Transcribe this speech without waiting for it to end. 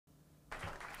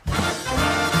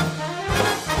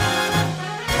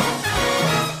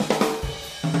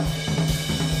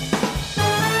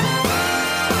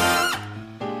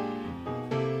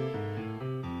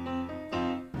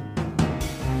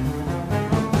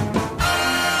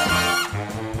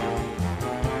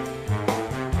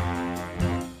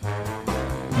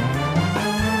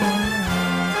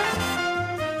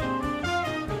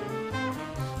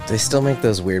They still make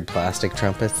those weird plastic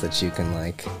trumpets that you can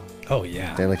like. Oh,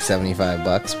 yeah. They're like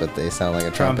 $75, but they sound like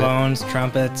a trumpet. Trombones,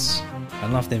 trumpets. I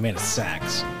don't know if they made a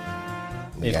sax.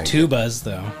 They have tubas,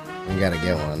 though. We gotta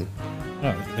get one.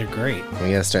 Oh, they're great.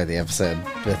 We gotta start the episode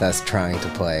with us trying to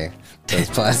play those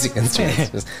plastic instruments.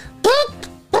 Just,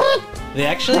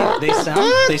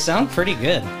 They sound pretty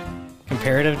good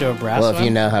comparative to a brass well, one. if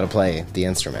you know how to play the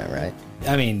instrument, right?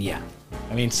 I mean, yeah.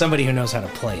 I mean, somebody who knows how to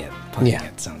play it,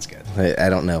 it sounds good. I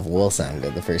don't know if it will sound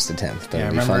good the first attempt, but Yeah, I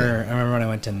it'll be fun. remember when I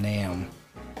went to NAMM.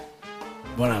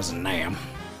 When I was in NAMM,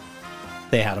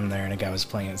 they had them there, and a guy was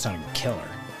playing it. It sounded killer.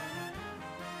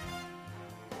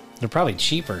 They're probably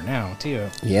cheaper now too.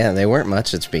 Yeah, they weren't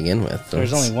much to begin with.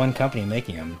 There's only one company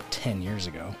making them 10 years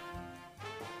ago.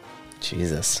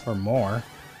 Jesus. Or more.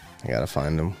 I gotta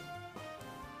find them.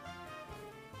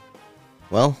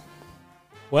 Well,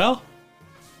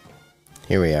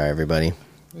 here we are, everybody.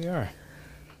 we are.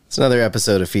 It's another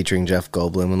episode of Featuring Jeff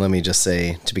Goldblum, and let me just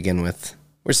say, to begin with,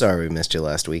 we're sorry we missed you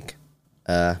last week.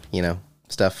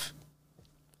 Stuff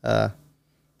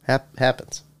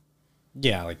happens.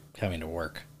 Yeah, like having to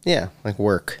work. Yeah, like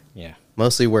work. Yeah.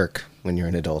 Mostly work when you're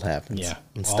an adult happens. Yeah.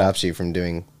 And stops you from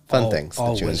doing fun things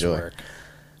that you enjoy. Work.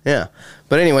 Yeah.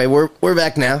 But anyway, we're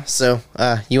back now, so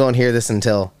you won't hear this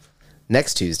until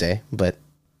next Tuesday, but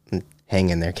hang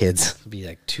in there, kids. It'll be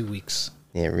like 2 weeks.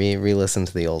 Yeah, re-listen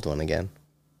to the old one again.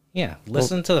 Yeah,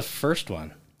 listen to the first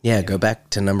one. Yeah, go back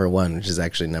to number 1, which is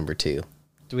actually number 2.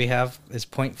 Do we have, is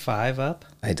 0.5 up?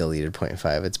 I deleted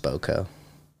 0.5. It's Boko.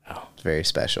 Oh. It's very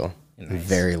special. Nice.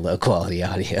 Very low quality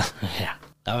audio. Yeah.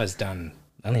 That was done,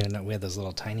 I don't even know, we had those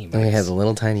little tiny mics. And we had the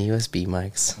little tiny USB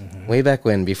mics. Way back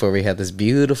when, before we had this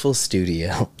beautiful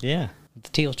studio. Yeah, the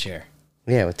teal chair.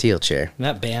 Yeah, with Teal Chair. And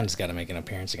that band's got to make an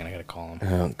appearance again. I got to call them.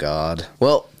 Oh, God.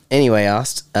 Well, anyway,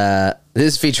 Ost, this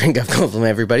is Featuring Jeff Goldblum,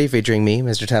 everybody. Featuring me,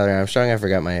 Mr. Tyler Armstrong. I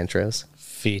forgot my intros.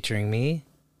 Featuring me,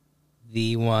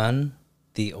 the one,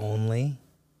 the only,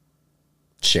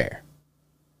 Cher.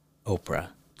 Oprah.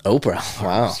 Oprah.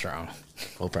 Wow. Armstrong.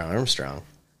 Oprah Armstrong.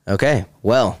 Okay,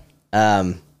 well,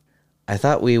 I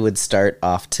thought we would start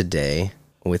off today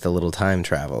with a little time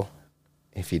travel,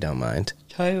 if you don't mind.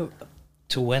 To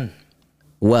when?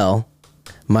 Well,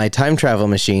 my time travel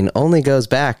machine only goes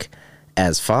back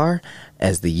as far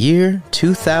as the year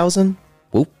 2000.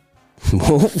 Whoop.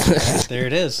 Whoop. There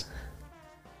it is.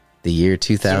 The year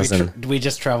 2000. So we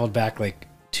just traveled back like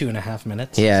 2.5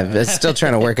 minutes. Yeah, but still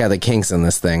trying to work out the kinks in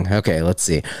this thing. Okay, let's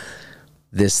see.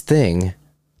 This thing,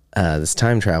 this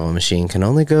time travel machine can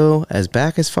only go as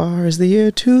back as far as the year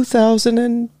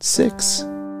 2006.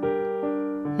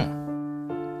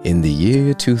 In the year I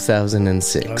was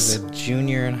 2006. a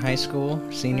junior in high school,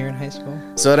 senior in high school.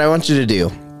 So what I want you to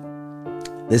do,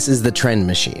 this is the trend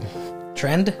machine.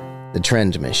 Trend? The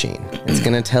trend machine. It's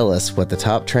going to tell us what the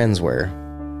top trends were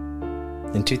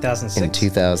In 2006? in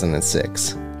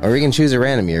 2006. Or we can choose a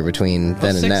random year between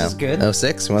then and 06 now. is good.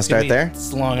 06? You want to start there?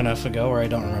 It's long enough ago where I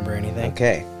don't remember anything.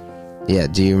 Okay. Yeah,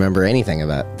 do you remember anything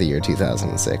about the year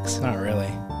 2006? Not really.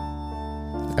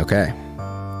 Okay.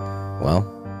 Well,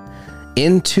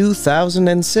 in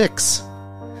 2006,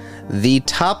 the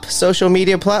top social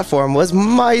media platform was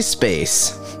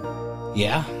MySpace.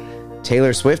 Yeah.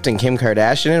 Taylor Swift and Kim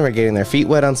Kardashian were getting their feet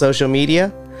wet on social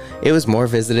media. It was more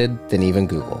visited than even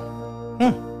Google.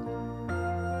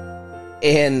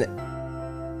 And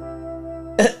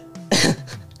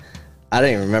I don't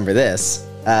even remember this.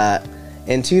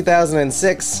 In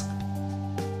 2006,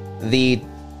 the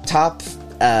top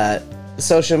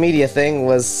social media thing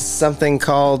was something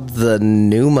called the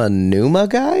Numa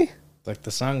guy? Like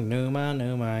the song Numa,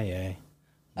 Numa, yay.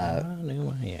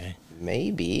 Numa, yay.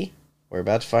 Maybe. We're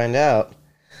about to find out.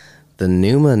 The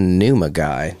Numa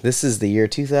guy. This is the year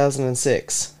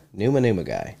 2006. Numa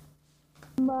guy.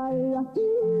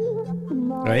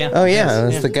 Oh, yeah. Oh yeah,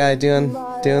 that's the guy doing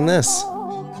this.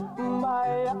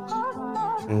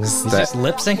 He's just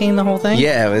lip syncing the whole thing?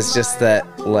 Yeah, it was just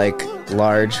that, like,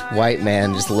 large white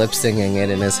man just lip singing it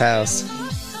in his house.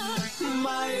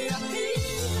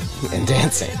 And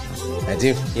dancing. I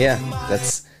do, yeah.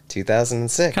 That's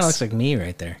 2006. Kind of looks like me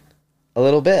right there. A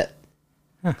little bit.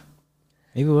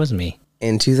 Maybe it was me.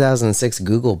 In 2006,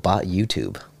 Google bought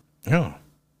YouTube. Oh.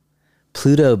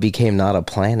 Pluto became not a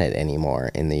planet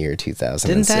anymore in the year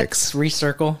 2006. Didn't that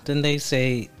recircle? Didn't they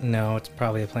say, no, it's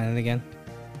probably a planet again?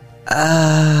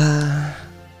 I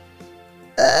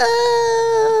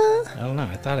don't know.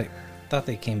 I thought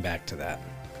they came back to that.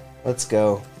 Let's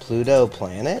go. Pluto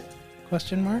planet?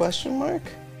 Question mark? Question mark?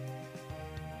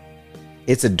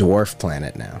 It's a dwarf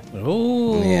planet now.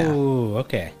 Oh, Yeah.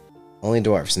 okay. Only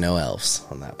dwarfs, no elves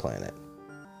on that planet.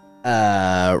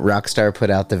 Rockstar put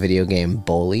out the video game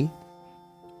Bully.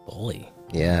 Bully.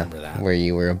 Yeah, remember that. where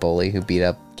you were a bully who beat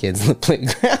up kids in the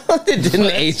playground. It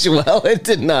didn't age well. It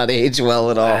did not age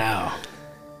well at all. Wow.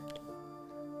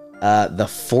 The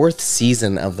 4th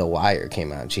season of The Wire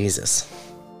came out. Jesus.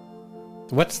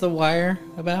 What's The Wire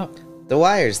about? The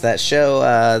Wire's that show,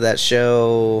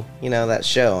 you know, that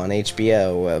show on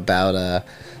HBO about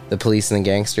the police and the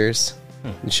gangsters.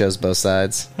 It shows both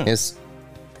sides. It's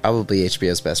probably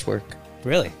HBO's best work.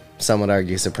 Really? Some would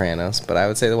argue Sopranos, but I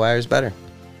would say The Wire's better.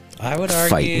 I would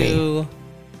Fight me. argue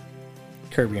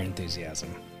Curb Your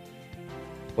Enthusiasm.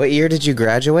 What year did you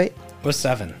graduate?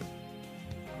 07.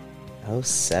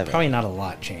 07. Probably not a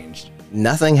lot changed.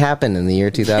 Nothing happened in the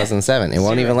year 2007. It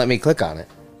won't Zero. even let me click on it.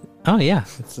 Oh, yeah.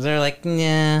 So they're like,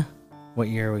 nah. What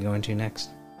year are we going to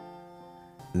next?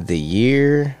 The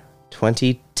year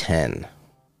 2010.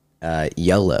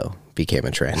 YOLO became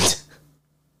a trend.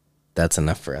 That's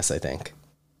enough for us, I think.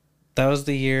 That was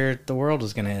the year the world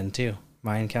was going to end, too.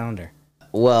 Mayan calendar.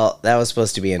 Well, that was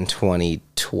supposed to be in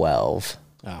 2012.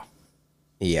 Oh.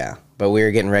 Yeah, but we were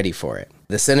getting ready for it.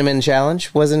 The Cinnamon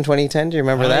Challenge was in 2010. Do you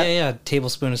remember that? Yeah.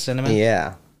 Tablespoon of cinnamon.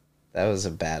 Yeah. That was a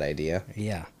bad idea.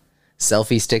 Yeah.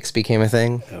 Selfie sticks became a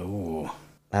thing. Oh.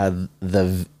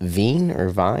 The Vine or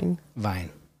Vine?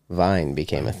 Vine. Vine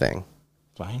became a thing.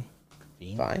 Vine?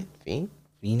 Vine? Vine?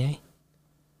 Vine?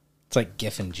 It's like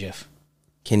GIF and GIF.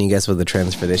 Can you guess what the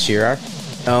trends for this year are?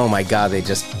 Oh my god, they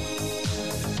just...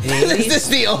 This is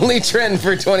the only trend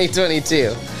for 2022.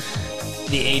 The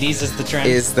 80s is the trend?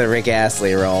 Is the Rick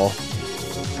Astley roll.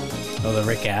 Oh, the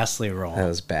Rick Astley roll.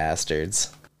 Those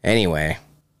bastards. Anyway,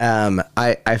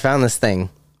 I found this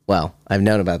thing. Well, I've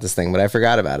known about this thing, but I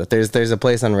forgot about it. There's a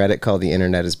place on Reddit called The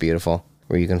Internet is Beautiful,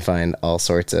 where you can find all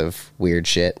sorts of weird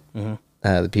shit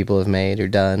that people have made or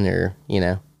done, or, you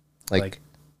know, like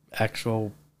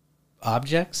actual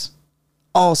objects?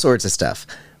 all sorts of stuff.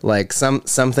 Like some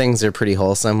things are pretty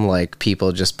wholesome, like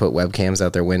people just put webcams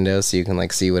out their windows so you can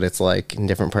like see what it's like in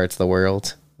different parts of the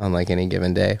world on like any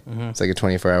given day. It's like a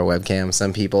 24-hour webcam.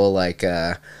 Some people like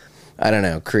I don't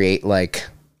know, create like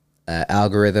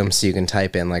algorithms so you can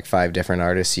type in like 5 different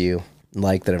artists you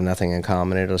like that have nothing in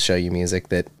common. It'll show you music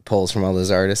that pulls from all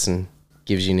those artists and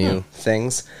gives you new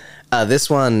things.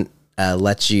 This one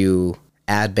lets you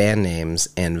add band names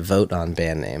and vote on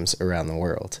band names around the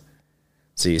world.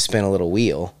 So you spin a little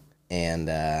wheel, and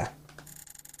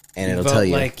it'll tell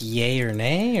you like yay or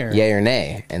nay, or yay or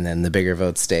nay, and then the bigger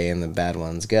votes stay and the bad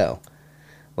ones go.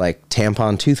 Like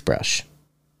tampon toothbrush.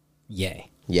 yay.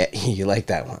 Yeah, you like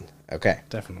that one. Okay.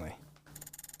 Definitely.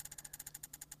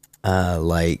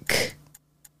 Like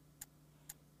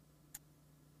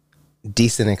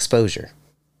decent exposure.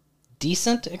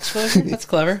 Decent exposure? That's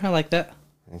clever. I like that.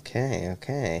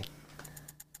 Okay.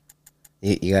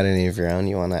 You got any of your own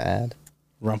you want to add?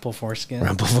 Rumple foreskin.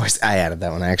 I added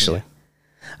that one actually.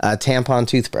 Tampon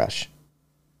toothbrush.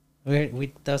 That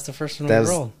was the first one we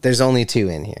rolled. There's only 2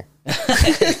 in here.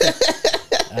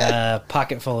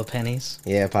 Pocket full of pennies.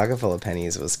 Yeah, Pocket Full of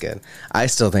Pennies was good. I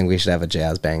still think we should have a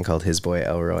jazz band called His Boy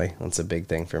Elroy. That's a big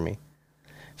thing for me.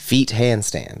 Feet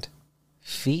handstand.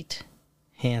 Feet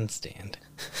handstand.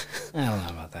 I don't know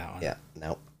about that one. Yeah,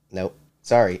 nope.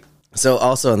 Sorry. So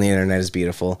also on The Internet is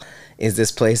Beautiful is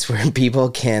this place where people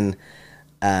can,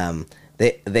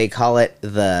 they call it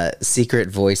the secret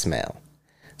voicemail.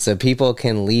 So people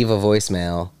can leave a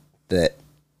voicemail that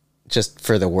just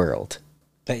for the world.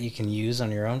 That you can use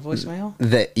on your own voicemail?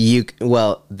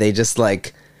 They just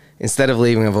like, instead of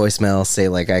leaving a voicemail, say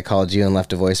like I called you and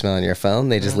left a voicemail on your phone,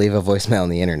 they just leave a voicemail on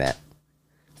the internet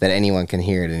that anyone can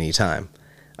hear at any time.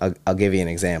 I'll give you an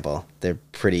example. They're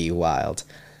pretty wild.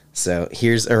 So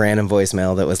here's a random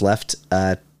voicemail that was left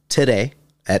today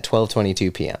at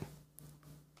 12:22 p.m.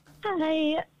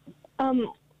 Hi.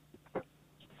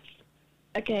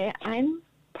 Okay, I'm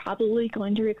probably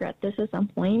going to regret this at some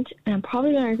point, and I'm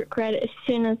probably going to regret it as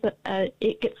soon as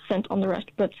it gets sent on the rest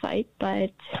website,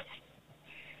 but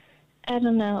I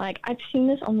don't know, like, I've seen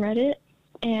this on Reddit,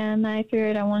 and I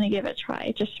figured I want to give it a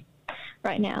try just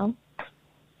right now.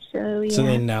 So, yeah. So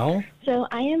they know? So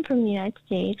I am from the United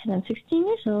States, and I'm 16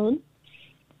 years old,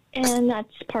 and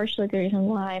that's partially the reason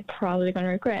why I'm probably going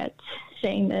to regret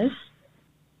saying this.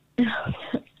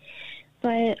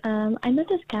 But I met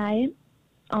this guy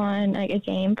on like a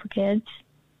game for kids,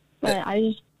 but I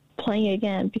was playing it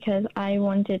again because I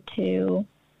wanted to,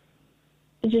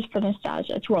 just for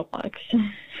nostalgia. It's Roblox.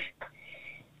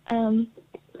 And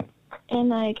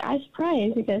like I was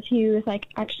surprised because he was like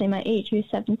actually my age. He was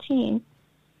 17,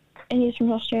 and he's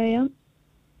from Australia,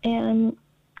 and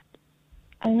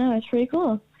I don't know. It's pretty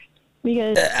cool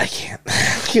because I can't.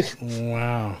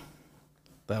 Wow.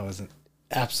 That was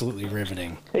absolutely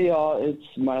riveting. Hey y'all, it's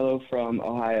Milo from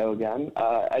Ohio again.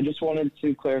 I just wanted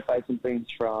to clarify some things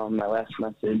from my last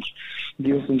message. If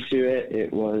you listened to it,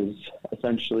 it was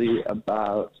essentially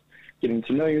about getting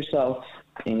to know yourself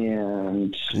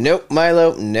and... Nope,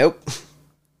 Milo, nope.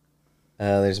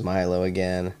 There's Milo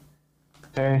again.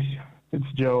 Hey,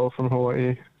 it's Joe from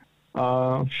Hawaii.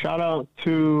 Shout out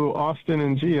to Austin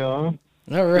and Gia. All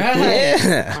right.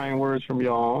 Yeah. Kind words from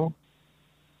y'all.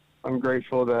 I'm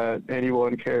grateful that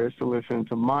anyone cares to listen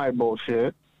to my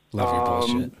bullshit. Love your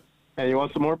bullshit. And you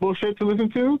want some more bullshit to listen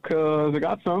to? Because I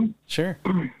got some. Sure.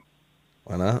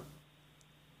 Why not?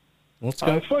 Let's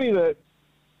go. It's funny that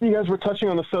you guys were touching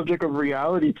on the subject of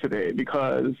reality today,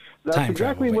 because that's Time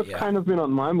exactly travel, what's yeah. kind of been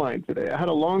on my mind today. I had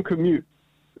a long commute,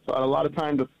 so I had a lot of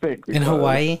time to think. In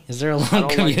Hawaii? Is there a I long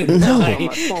don't commute like in to Hawaii? on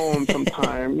my phone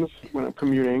sometimes when I'm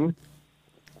commuting.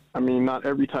 I mean, not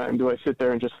every time do I sit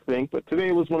there and just think, but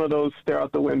today was one of those stare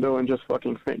out the window and just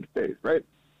fucking think days, right?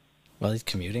 Well, he's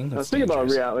commuting. I was That's thinking about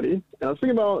dangerous. reality, and I was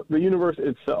thinking about the universe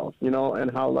itself, you know, and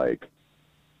how, like,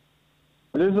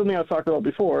 this is something I've talked about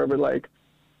before, but, like,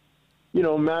 you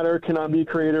know, matter cannot be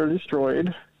created or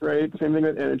destroyed, right? Same thing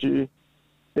with energy.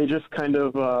 They just kind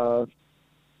of,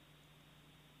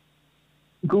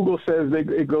 Google says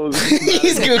it goes...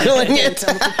 He's Googling it.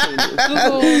 chemical changes.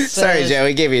 Google Sorry, says- Joe,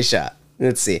 we gave you a shot.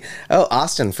 Let's see. Oh,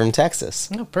 Austin from Texas.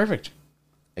 Oh, perfect.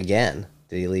 Again.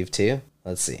 Did he leave too?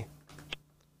 Let's see.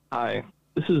 Hi,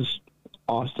 this is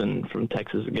Austin from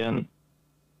Texas again.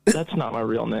 That's not my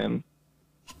real name.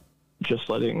 Just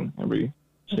letting every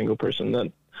single person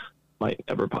that might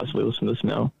ever possibly listen to this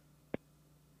know.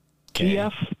 Okay.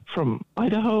 EF from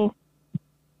Idaho.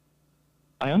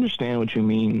 I understand what you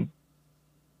mean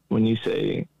when you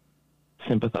say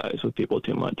sympathize with people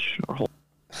too much or hold.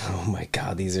 Oh my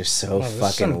god, these are so Wow,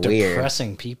 there's some fucking weird.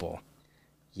 depressing people.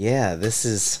 Yeah, this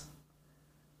is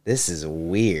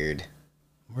weird.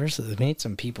 They made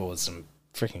some people with some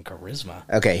freaking charisma.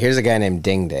 Okay, here's a guy named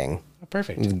Ding Ding. Oh,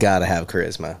 perfect. You've got to have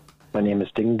charisma. My name is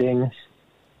Ding Ding.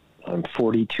 I'm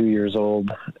 42 years old,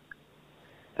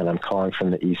 and I'm calling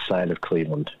from the east side of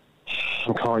Cleveland.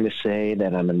 I'm calling to say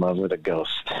that I'm in love with a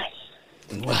ghost.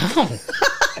 Wow.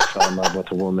 I fell in love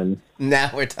with a woman,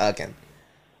 Now we're talking.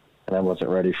 and I wasn't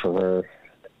ready for her.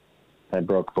 I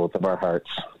broke both of our hearts,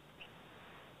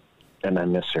 and I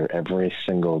miss her every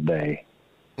single day.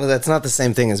 Well, that's not the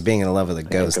same thing as being in love with a I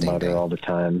ghost, think Ding about her Ding. all the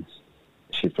time.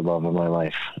 She's the love of my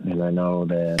life, and I know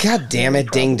that... God damn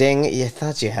it, Ding Ding. You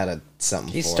thought you had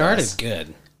something He for started us.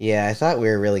 good. Yeah, I thought we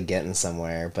were really getting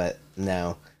somewhere, but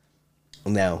no.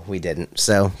 No, we didn't.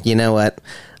 So, you know what?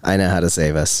 I know how to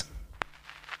save us.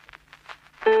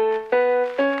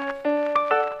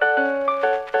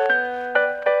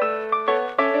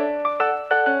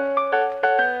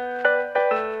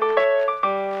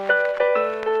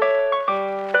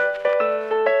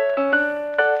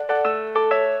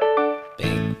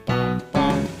 Bing, bong,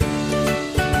 bong.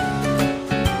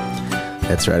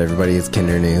 That's right, everybody. It's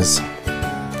Kinder News.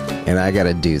 And I got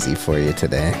a doozy for you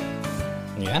today.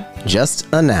 Yeah? Just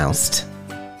announced.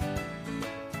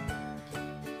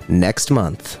 Next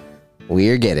month, we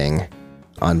are getting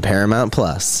on Paramount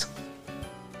Plus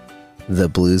the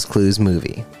Blue's Clues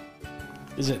movie.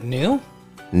 Is it new?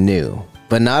 New.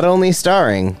 But not only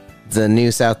starring the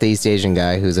new Southeast Asian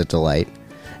guy who's a delight,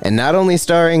 and not only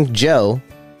starring Joe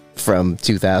from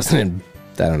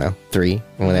 2003,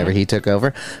 whenever he took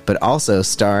over, but also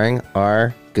starring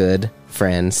our good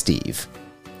friend Steve.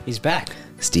 He's back.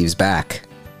 Steve's back.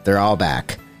 They're all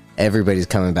back. Everybody's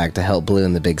coming back to help Blue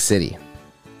in the big city.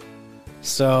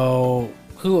 So,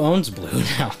 who owns Blue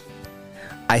now?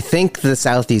 I think the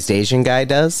Southeast Asian guy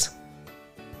does.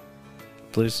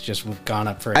 Blue's just gone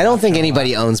up for. I don't think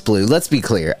anybody owns Blue. Let's be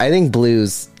clear. I think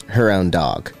Blue's her own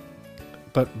dog.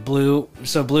 But Blue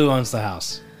owns the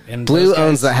house. And Blue those guys-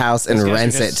 owns the house and those guys are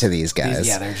rents just- it to these guys.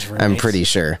 yeah, they're just I'm roommates. pretty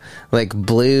sure. Like,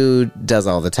 Blue does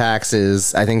all the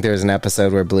taxes. I think there was an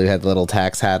episode where Blue had the little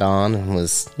tax hat on and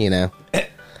was,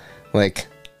 like,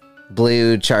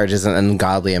 Blue charges an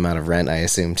ungodly amount of rent, I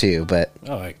assume, too. But,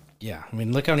 Oh, yeah. I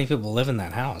mean, look how many people live in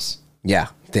that house. yeah,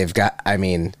 they've got, I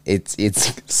mean, it's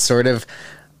sort of,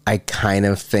 I kind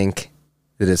of think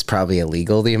that it's probably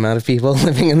illegal, the amount of people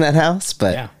living in that house.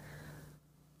 But, Yeah.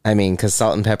 I mean, because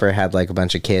Salt and Pepper had, like, a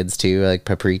bunch of kids, too, like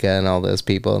Paprika and all those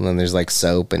people. And then there's, like,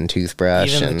 Soap and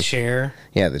Toothbrush. Even and the chair.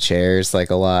 yeah, the chair's, like,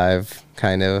 alive,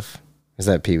 kind of. Is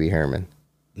that Pee Wee Herman?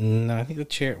 No, I think the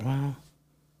chair. Well,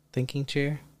 thinking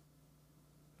chair.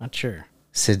 Not sure.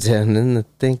 Sit down in the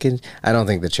thinking. I don't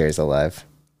think the chair's alive.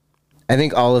 I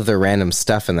think all of the random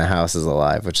stuff in the house is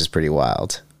alive, which is pretty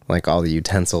wild. Like, all the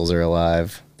utensils are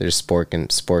alive. There's Spork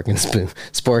and Foon,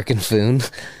 Spork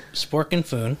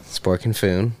and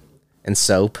Foon, and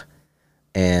Soap,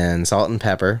 and Salt and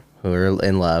Pepper, who are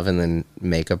in love, and then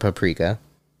make a Paprika.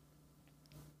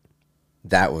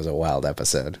 That was a wild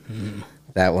episode.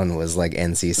 That one was like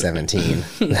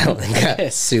NC-17. That one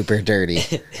got super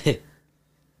dirty.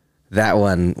 That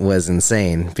one was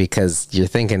insane because you're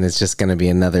thinking it's just going to be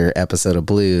another episode of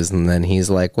Blues, and then he's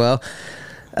like, well,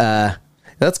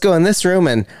 let's go in this room,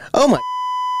 and oh my,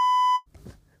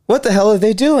 what the hell are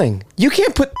they doing? You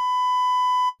can't put.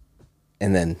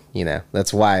 And then,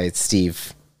 that's why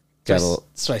Steve got a little.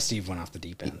 That's why Steve went off the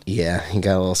deep end. Yeah, he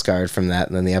got a little scarred from that,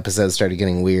 and then the episode started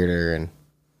getting weirder, and.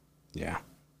 Yeah.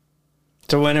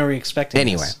 So when are we expecting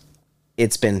Anyway, this?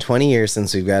 It's been 20 years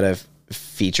since we've got a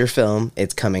feature film.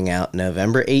 It's coming out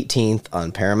November 18th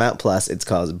on Paramount Plus. It's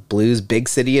called Blue's Big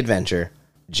City Adventure.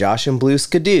 Josh and Blue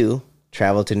Skidoo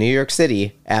travel to New York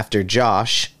City after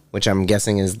Josh, which I'm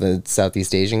guessing is the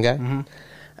Southeast Asian guy.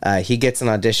 He gets an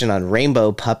audition on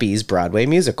Rainbow Puppies Broadway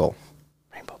musical.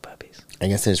 Rainbow Puppies. I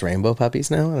guess there's Rainbow Puppies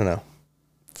now? I don't know.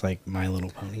 It's like My Little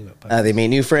Pony. But puppies. They meet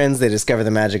new friends. They discover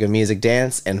the magic of music,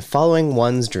 dance, and following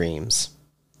one's dreams.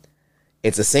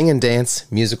 It's a sing and dance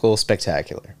musical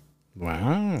spectacular.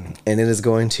 Wow. And it is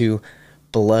going to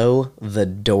blow the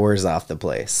doors off the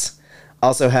place.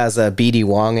 Also has B.D.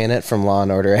 Wong in it from Law &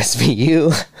 Order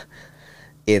SVU.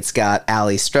 It's got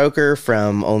Ali Stroker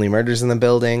from Only Murders in the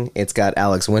Building. It's got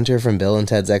Alex Winter from Bill and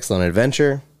Ted's Excellent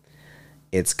Adventure.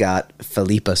 It's got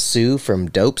Philippa Sue from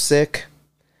Dope Sick.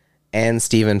 And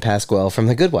Stephen Pasquale from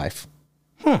The Good Wife.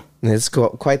 It's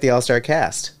quite the all-star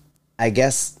cast. I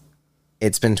guess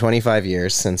it's been 25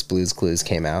 years since Blue's Clues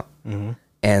came out.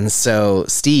 And so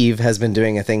Steve has been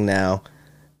doing a thing now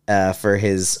for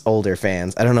his older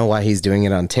fans. I don't know why he's doing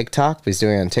it on TikTok, but he's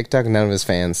doing it on TikTok. None of his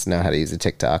fans know how to use a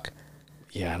TikTok.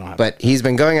 Yeah, I don't have. But he's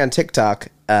been going on TikTok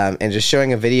and just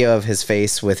showing a video of his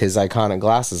face with his iconic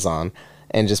glasses on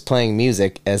and just playing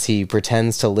music as he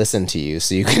pretends to listen to you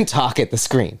so you can talk at the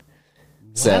screen.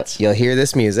 What? So you'll hear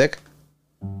this music,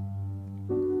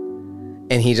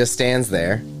 and he just stands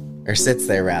there, or sits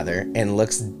there rather, and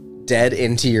looks dead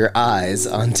into your eyes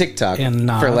on TikTok And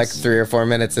nods. for like 3 or 4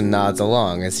 minutes and nods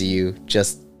along as you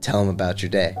just tell him about your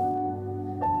day.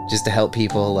 Just to help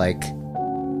people like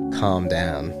calm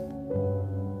down,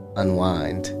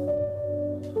 unwind.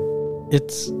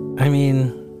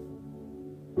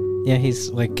 Yeah, he's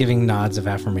like giving nods of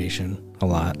affirmation a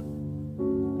lot.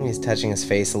 He's touching his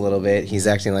face a little bit. He's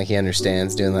acting like he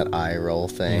understands, doing that eye roll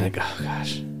thing. Like, oh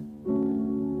gosh.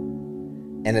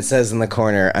 And it says in the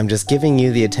corner, I'm just giving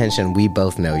you the attention we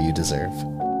both know you deserve.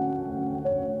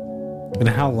 And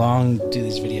how long do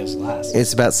these videos last?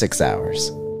 It's about 6 hours.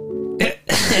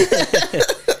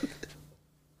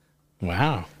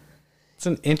 Wow. It's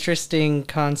an interesting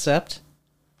concept.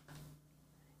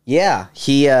 Yeah,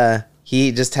 he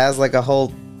just has like a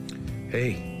whole...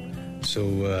 Hey,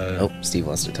 so Steve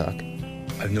wants to talk.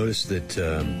 I've noticed that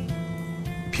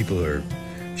people are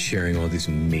sharing all these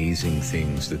amazing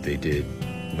things that they did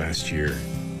last year,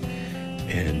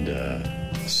 and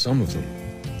some of them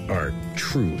are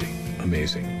truly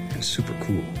amazing and super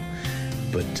cool.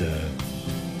 But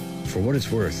for what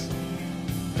it's worth,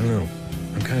 I don't know.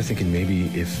 I'm kind of thinking maybe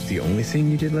if the only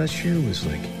thing you did last year was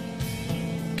like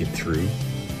get through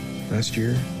last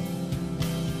year,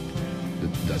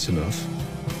 that's enough,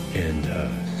 and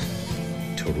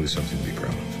totally something to be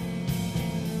proud of.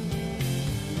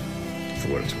 For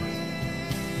what it's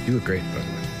worth. You look great, by the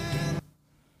way.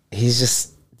 He's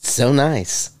just so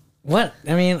nice. What?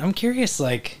 I mean, I'm curious,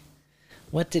 like,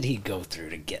 what did he go through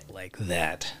to get like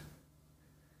that?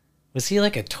 Was he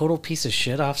like a total piece of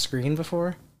shit off screen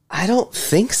before? I don't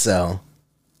think so.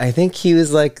 I think he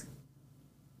was like...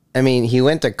 I mean, he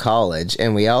went to college,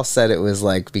 and we all said it was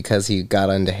like because he got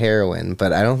onto heroin,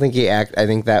 but I don't think I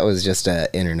think that was just an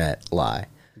internet lie.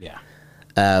 Yeah.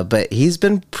 But he's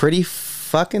been pretty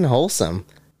fucking wholesome.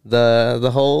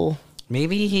 The whole...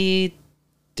 Maybe he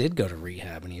did go to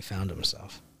rehab and he found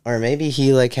himself. Or maybe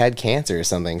he like had cancer or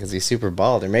something because he's super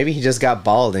bald. Or maybe he just got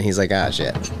bald and he's like, ah,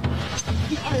 shit.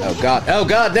 Oh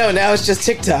god, no, now it's just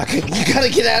TikTok. You gotta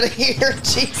get out of here.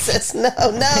 Jesus, no.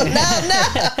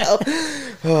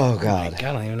 Oh god. I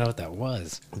don't even know what that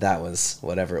was. That was,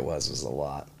 whatever it was a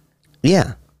lot.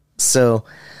 Yeah. So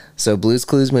Blue's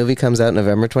Clues movie comes out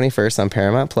November 21st on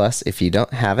Paramount Plus. If you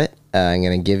don't have it, I'm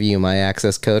going to give you my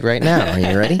access code right now. Are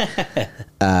you ready?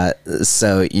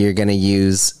 So you're going to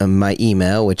use my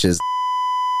email, which is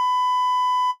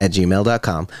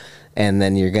 @gmail.com. And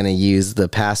then you're going to use the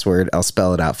password. I'll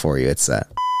spell it out for you. It's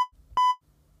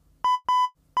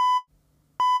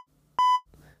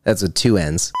that's with 2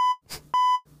 N's.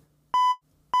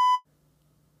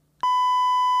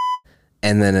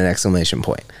 and then an exclamation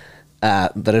point.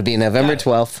 But it'll be November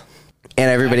 12th,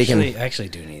 and everybody I actually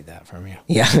do need that from you.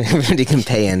 Yeah, everybody can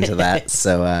pay into that.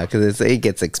 So, because it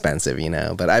gets expensive,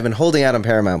 But I've been holding out on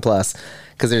Paramount Plus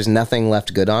because there's nothing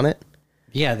left good on it.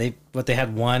 Yeah, they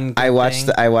had one. I watched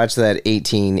that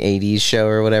 1880s show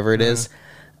or whatever it is,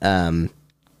 and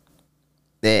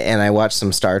I watched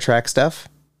some Star Trek stuff.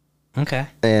 Okay.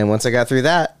 And once I got through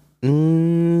that,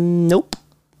 nope.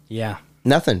 Yeah.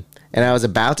 Nothing. And I was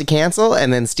about to cancel,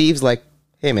 and then Steve's like,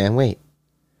 "Hey, man, wait.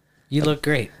 You look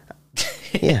great."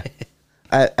 Yeah.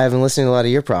 I've been listening to a lot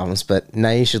of your problems, but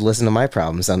now you should listen to my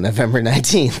problems on November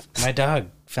 19th. My dog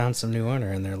found some new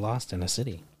owner, and they're lost in a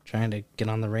city, trying to get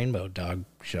on the Rainbow Dog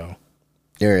show.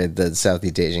 The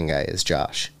Southeast Asian guy is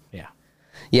Josh. Yeah.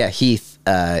 Yeah, Heath,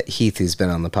 who's been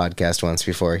on the podcast once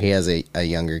before, he has a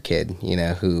younger kid,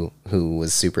 who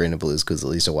was super into Blue's Clues at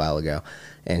least a while ago.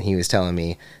 And he was telling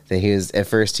me that he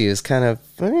was kind of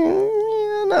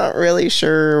not really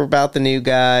sure about the new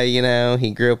guy,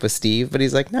 He grew up with Steve, but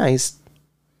he's like, no, he's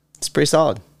pretty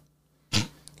solid.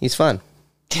 He's fun.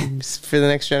 He's for the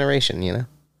next generation,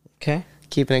 Okay.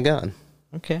 Keeping it going.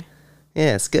 Okay.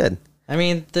 Yeah, it's good. I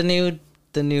mean, the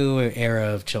new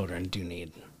era of children do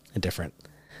need a different.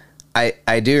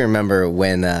 I do remember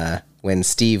when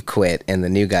Steve quit and the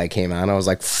new guy came out, I was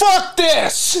like, fuck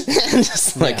this!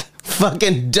 Just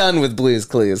fucking done with Blue's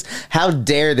Clues. How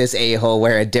dare this a-hole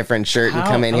wear a different shirt and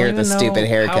come in here with a stupid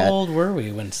haircut. How old were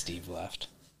we when Steve left?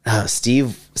 Oh,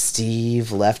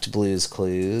 Steve left Blue's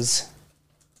Clues.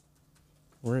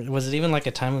 Was it even like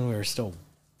a time when we were still...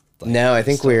 No, I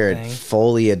think we were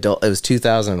fully adult. It was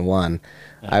 2001.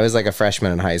 I was like a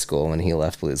freshman in high school when he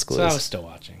left Blue's Clues. So I was still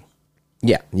watching.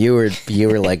 Yeah, you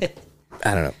were like,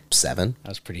 I don't know, 7. I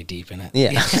was pretty deep in it.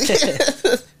 Yeah. I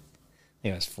think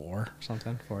it was 4 or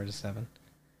something, 4 to 7.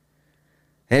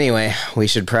 Anyway, we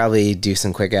should probably do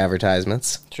some quick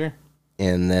advertisements. Sure.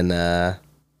 And then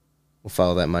we'll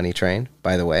follow that money train.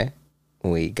 By the way,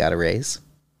 we got a raise.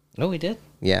 Oh, we did?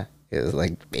 Yeah, it was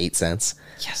like 8 cents.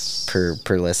 Yes. Per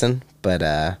listen.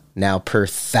 But now per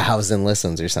 1,000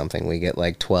 listens or something, we get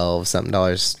like $12 something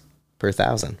per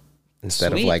 1,000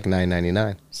 instead of like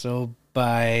 $9.99. So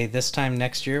by this time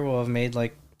next year, we'll have made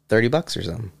like $30 or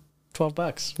something.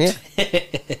 $12.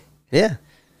 Yeah. Yeah.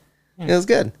 It was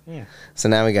good. Yeah. So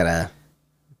now we gotta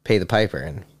pay the piper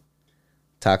and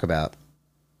talk about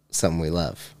something we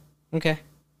love. Okay.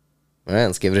 All right,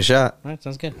 let's give it a shot. All right,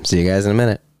 sounds good. See you guys in a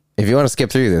minute. If you want to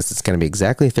skip through this, it's going to be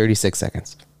exactly 36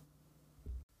 seconds.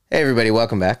 Hey, everybody,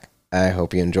 welcome back. I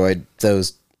hope you enjoyed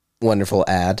those wonderful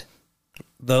ad.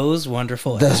 Those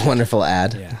wonderful Yeah.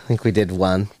 I think we did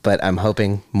one, but I'm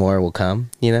hoping more will come,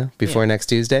 before next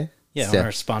Tuesday. Yeah, So, when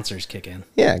our sponsors kick in.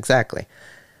 yeah, exactly.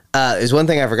 There's one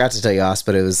thing I forgot to tell you, Os,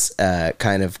 but it was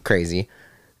kind of crazy.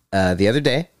 The other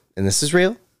day, and this is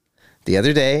real, the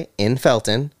other day in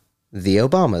Felton, the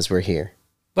Obamas were here.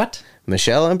 What?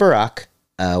 Michelle and Barack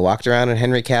walked around, and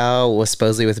Henry Cow was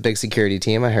supposedly with a big security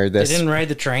team. I heard this. They didn't ride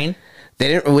the train? They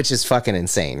didn't, which is fucking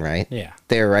insane, right? Yeah.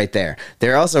 They're right there.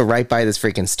 They're also right by this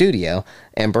freaking studio,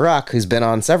 and Barack, who's been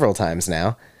on several times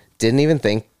now, didn't even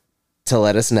think to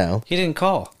let us know. He didn't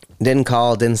call. Didn't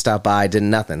call, didn't stop by, did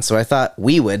nothing. So I thought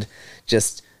we would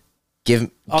just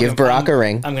give Barack a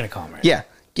ring. I'm going to call him right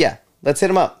Yeah. Let's hit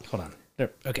him up. Hold on.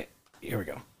 There. Okay, here we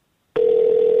go.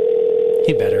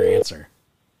 He better answer.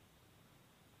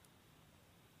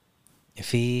 If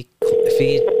he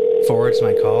forwards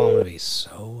my call, I'm going to be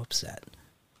so upset.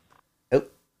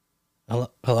 Oh.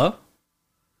 Hello?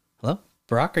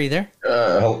 Barack, are you there?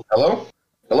 Hello?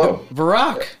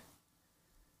 Barack!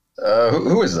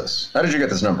 Who is this? How did you get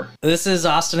this number? This is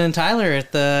Austin and Tyler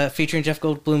at the Featuring Jeff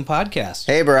Goldblum podcast.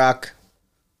 Hey, Barack.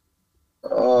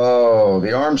 Oh,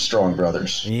 the Armstrong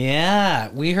brothers. Yeah,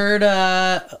 we heard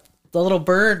the little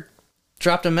bird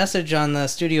dropped a message on the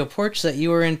studio porch that you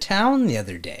were in town the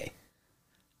other day.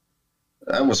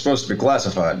 That was supposed to be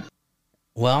classified.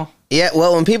 Well, Yeah,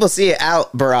 well, when people see it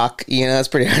out, Barack, it's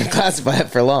pretty hard to classify it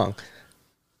for long.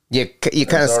 You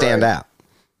kind of stand out.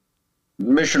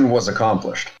 Mission was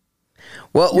accomplished.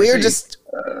 Well, we were just...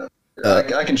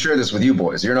 I can share this with you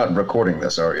boys. You're not recording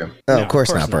this, are you? Oh, no, of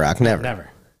course not, Barack. Never. Never.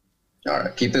 All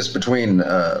right. Keep this between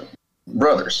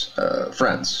brothers,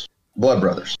 friends, blood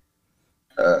brothers.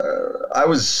 I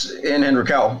was in Henry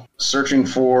Cow searching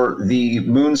for the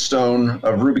moonstone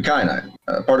of Ruby Kainite,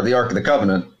 part of the Ark of the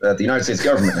Covenant that the United States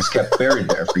government has kept buried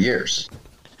there for years.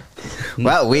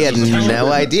 Wow, we had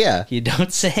no idea. You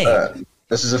don't say.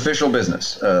 This is official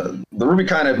business. The Ruby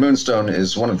Kainite moonstone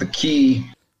is one of the key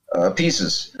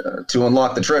pieces to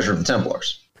unlock the treasure of the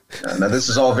Templars. Now, this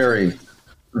is all very,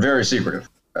 very secretive.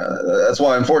 That's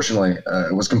why, unfortunately,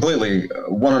 it was completely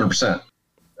 100%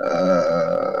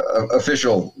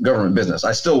 official government business.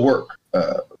 I still work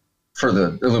for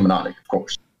the Illuminati, of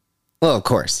course. Well, of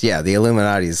course, yeah. The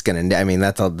Illuminati is gonna. I mean,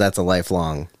 that's a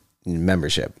lifelong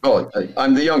membership. Well,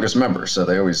 I'm the youngest member, so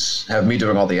they always have me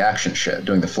doing all the action shit,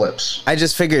 doing the flips. I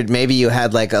just figured maybe you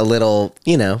had like a little,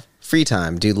 free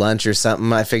time, do lunch or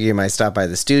something. I figure you might stop by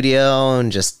the studio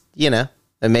and just, and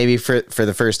maybe for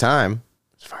the first time,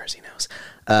 as far as he knows,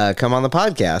 come on the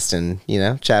podcast and,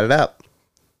 chat it up.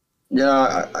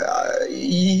 Yeah,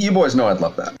 you boys know I'd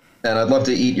love that. And I'd love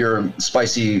to eat your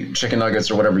spicy chicken nuggets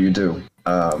or whatever you do.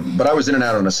 But I was in and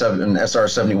out on an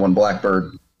SR-71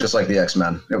 Blackbird, just like the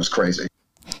X-Men. It was crazy.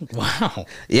 Wow.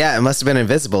 Yeah, it must have been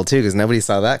invisible, too, because nobody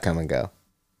saw that come and go.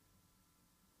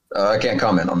 I can't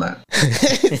comment on that.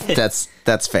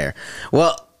 That's fair.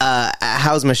 Well,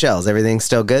 how's Michelle? Is everything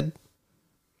still good?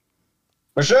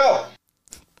 Michelle,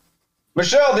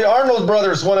 the Arnold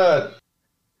brothers want to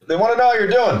know how you're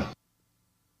doing.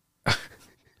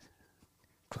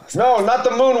 No, not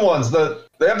the Moon ones.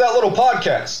 They have that little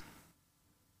podcast.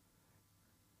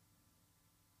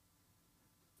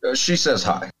 She says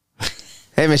hi.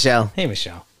 Hey, Michelle. Hey,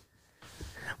 Michelle.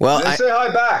 Well, say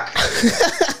hi back.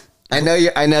 I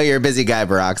know you're a busy guy,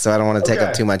 Barack, so I don't want to take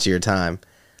up too much of your time.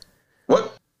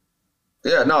 What?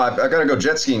 Yeah, no, I got to go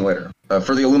jet skiing later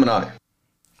for the Illuminati.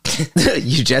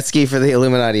 You jet ski for the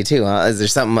Illuminati too, huh? Is there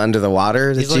something under the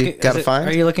water that you got to find?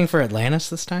 Are you looking for Atlantis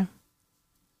this time?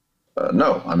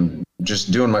 No, I'm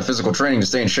just doing my physical training to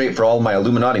stay in shape for all of my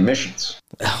Illuminati missions.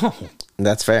 Oh,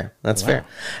 that's fair. That's fair.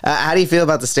 How do you feel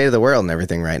about the state of the world and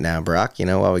everything right now, Barack?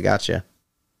 While we got you.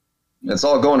 It's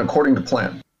all going according to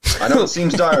plan. I know it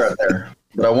seems dire out there,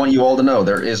 but I want you all to know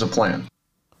there is a plan.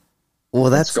 Well,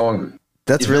 that's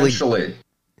eventually,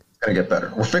 it's going to get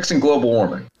better. We're fixing global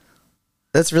warming.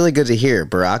 That's really good to hear,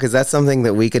 Barack. Is that something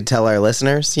that we could tell our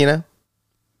listeners, that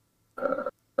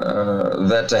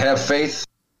to have faith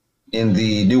in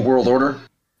the New World Order,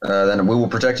 then we will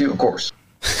protect you, of course.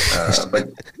 But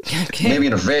maybe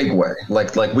in a vague way,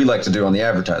 like we like to do on the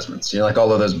advertisements. Like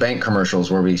all of those bank commercials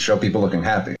where we show people looking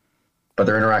happy, but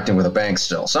they're interacting with a bank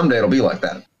still. Someday it'll be like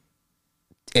that.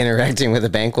 Interacting with a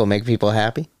bank will make people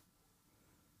happy?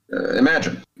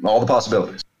 Imagine all the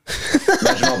possibilities.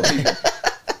 Imagine all the people.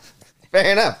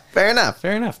 Fair enough,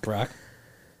 Barack.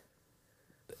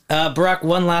 Barack,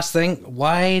 one last thing.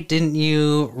 Why didn't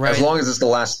you ride... As long as it's the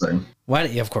last thing.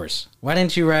 Of course. Why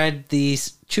didn't you ride the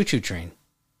choo-choo train?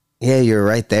 Yeah, you're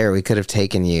right there. We could have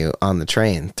taken you on the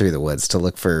train through the woods to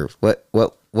look for what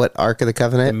Ark of the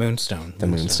Covenant? The Moonstone. The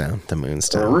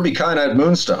Moonstone. Ruby Kyanite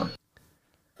Moonstone.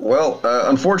 Well,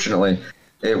 unfortunately,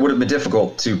 it would have been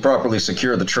difficult to properly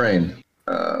secure the train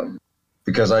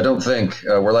because I don't think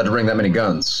we're allowed to bring that many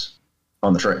guns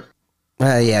on the train.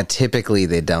 Yeah, typically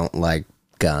they don't like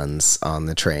guns on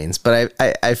the trains, but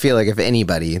I feel like if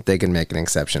anybody, they can make an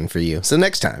exception for you. So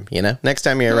next time, next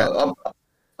time you're around.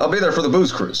 I'll be there for the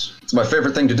booze cruise. It's my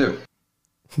favorite thing to do.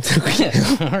 Right.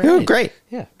 Oh, great.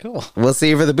 Yeah, cool. We'll see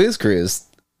you for the booze cruise.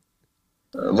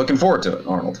 Looking forward to it,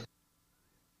 Arnold.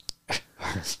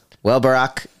 Well,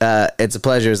 Barack, it's a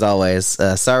pleasure as always.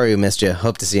 Sorry we missed you.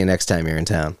 Hope to see you next time you're in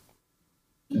town.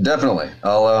 Definitely.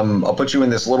 I'll put you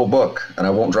in this little book, and I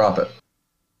won't drop it.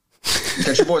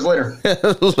 Catch you boys later.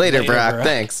 Later, Barack.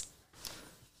 Thanks.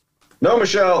 No,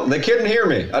 Michelle, the kid didn't hear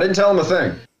me. I didn't tell him a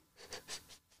thing.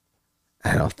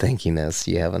 I don't think he knows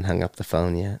you haven't hung up the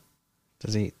phone yet.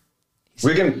 Does he?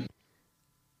 We can...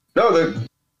 No,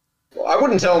 I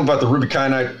wouldn't tell him about the Ruby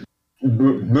Kyanite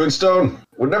Moonstone.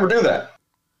 Would never do that.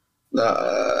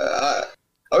 I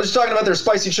was just talking about their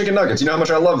spicy chicken nuggets. You know how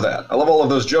much I love that. I love all of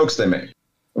those jokes they make.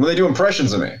 And when they do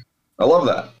impressions of me, I love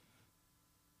that.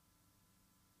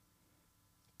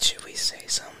 Should we say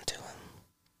something to him?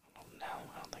 No,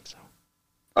 I don't think so.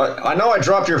 I know I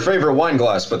dropped your favorite wine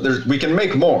glass, but we can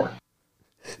make more.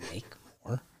 Make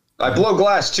more? I blow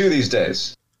glass too these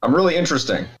days. I'm really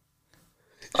interesting.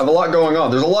 I have a lot going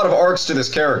on. There's a lot of arcs to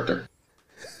this character.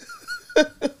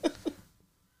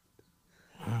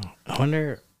 I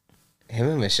wonder... Him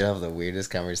and Michelle have the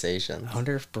weirdest conversations. I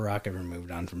wonder if Barack ever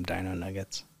moved on from Dino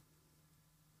Nuggets.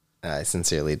 I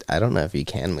don't know if you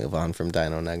can move on from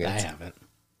Dino Nuggets. I haven't.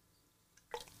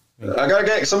 I gotta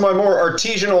get some of my more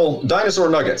artisanal dinosaur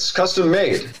nuggets, custom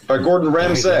made by Gordon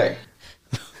Ramsay.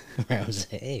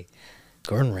 Ramsay.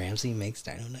 Gordon Ramsay makes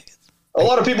Dino Nuggets. A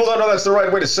lot of people don't know that's the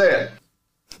right way to say it.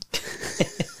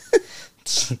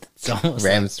 It's almost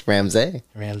Ramsay.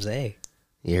 Ramsay.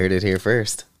 You heard it here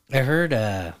first. I heard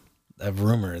a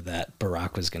rumor that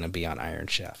Barack was going to be on Iron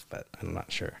Chef, but I'm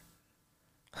not sure.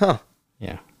 Huh.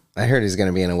 Yeah. I heard he's going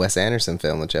to be in a Wes Anderson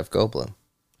film with Jeff Goldblum.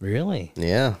 Really?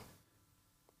 Yeah.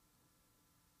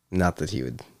 Not that he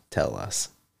would tell us.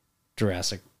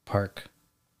 Jurassic Park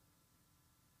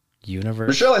universe.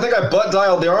 Michelle, I think I butt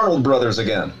dialed the Arnold brothers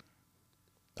again.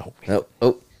 Oh,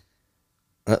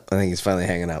 I think he's finally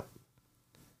hanging up.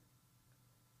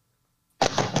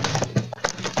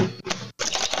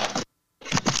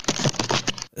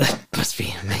 Must be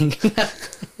him hanging up.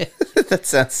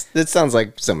 That sounds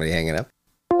like somebody hanging up.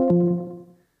 Oh,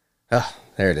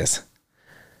 there it is.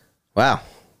 Wow.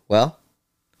 Well,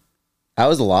 that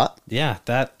was a lot. Yeah,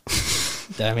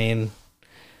 I mean,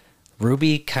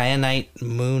 ruby kyanite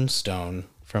moonstone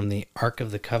from the Ark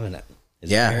of the Covenant is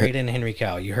buried in Henry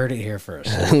Cow. You heard it here first.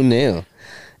 Who knew?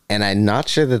 And I'm not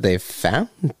sure that they found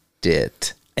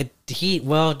it. Do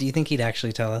you think he'd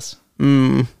actually tell us?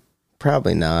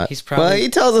 Probably not. Well, he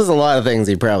tells us a lot of things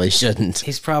he probably shouldn't.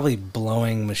 He's probably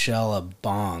blowing Michelle a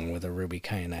bong with a ruby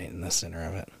kyanite in the center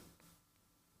of it.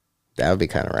 That would be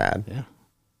kind of rad. Yeah.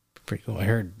 Pretty cool. I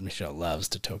heard Michelle loves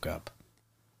to toke up.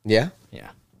 Yeah?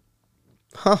 Yeah.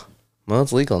 Huh. Well,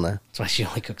 it's legal now. That's why she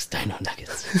only cooks dino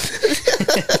nuggets.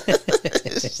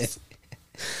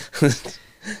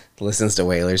 Listens to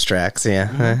Whalers tracks.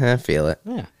 Yeah, I feel it.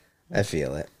 Yeah. I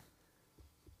feel it.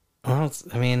 Well,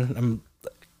 I'm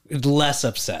less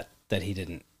upset that he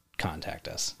didn't contact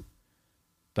us.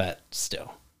 But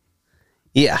still.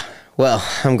 Yeah. Well,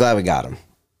 I'm glad we got him.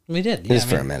 We did. Just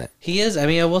for a minute. He is.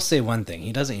 I will say one thing.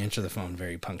 He doesn't answer the phone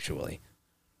very punctually.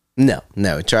 No,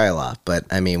 try a lot. But,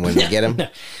 when we get him. No.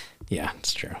 Yeah,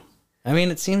 it's true.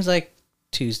 It seems like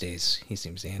Tuesdays he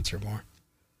seems to answer more.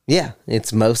 Yeah,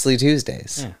 it's mostly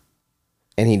Tuesdays. Yeah.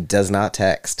 And he does not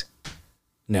text.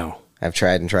 No. I've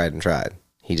tried and tried and tried.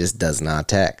 He just does not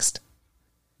text.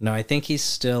 No, I think he's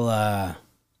still,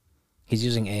 he's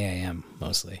using AIM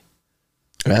mostly.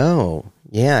 Oh,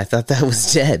 yeah, I thought that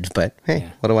was dead, but hey, yeah.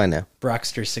 What do I know?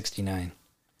 Brockster 69.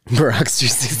 Brockster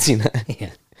 69. Yeah.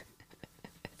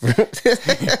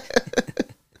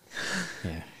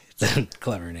 Yeah, it's a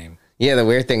clever name. Yeah, the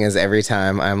weird thing is every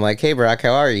time I'm like, hey, Brock,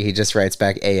 how are you? He just writes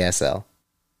back ASL.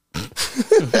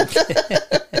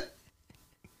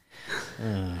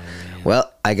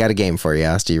 Well, I got a game for you,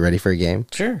 Ast. Are you ready for a game?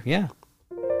 Sure, yeah.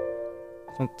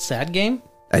 Sad game?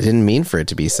 I didn't mean for it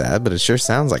to be sad, but it sure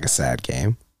sounds like a sad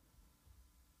game.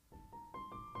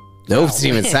 No, it's an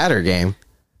even sadder game.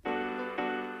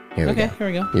 Here we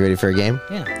go. You ready for a game?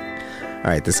 Yeah.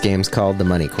 All right, this game's called The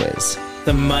Money Quiz.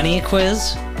 The Money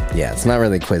Quiz? Yeah, it's not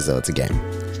really a quiz, though. It's a game.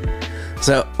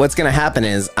 So what's going to happen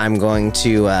is I'm going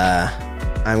to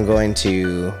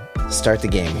start the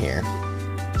game here.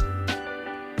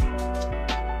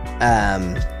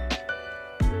 I'm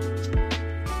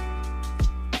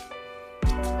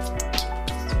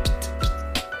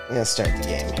going to start the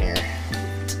game here.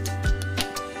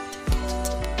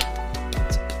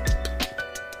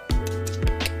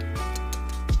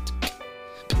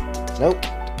 Nope,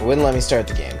 it wouldn't let me start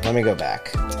the game. Let me go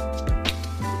back.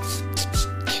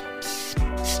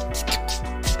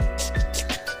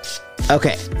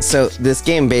 Okay, so this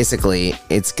game basically,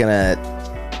 it's gonna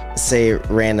say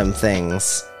random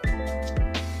things,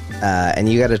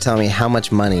 and you gotta tell me how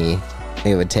much money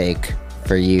it would take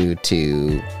for you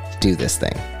to do this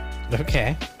thing.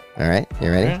 Okay. All right,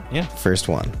 you ready? Yeah. First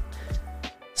one.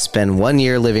 Spend 1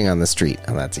 year living on the street.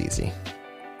 Oh, that's easy.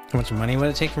 How much money would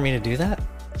it take for me to do that?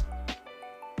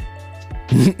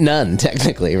 None,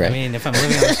 technically, right? If I'm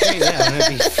living on the street, yeah, I'm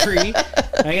gonna be free.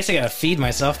 I guess I gotta feed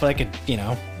myself, but I could,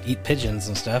 eat pigeons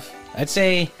and stuff. I'd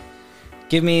say,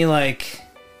 give me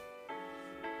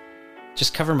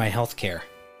just cover my health care.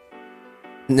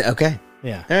 Okay.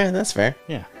 Yeah. All right, that's fair.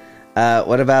 Yeah.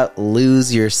 What about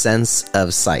lose your sense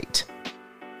of sight?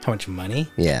 How much money?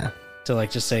 Yeah. To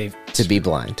just say to be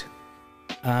blind.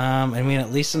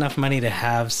 At least enough money to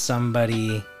have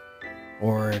somebody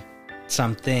or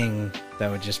something that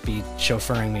would just be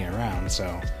chauffeuring me around.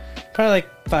 So probably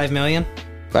 $5 million.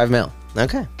 $5 million.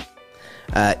 Okay.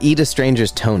 Eat a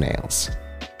stranger's toenails.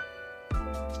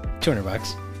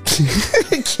 $200.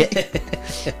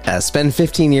 Okay. Spend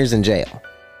 15 years in jail.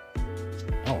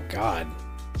 Oh God.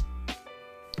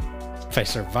 If I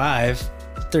survive,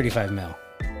 $35 million.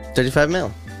 $35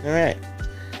 million. All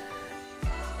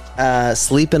right.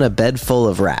 Sleep in a bed full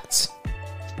of rats.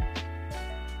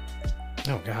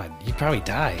 Oh God, you'd probably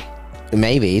die.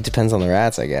 Maybe. It depends on the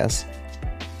rats, I guess.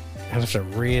 I have to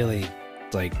really,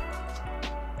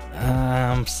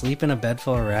 sleep in a bed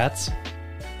full of rats.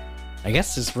 I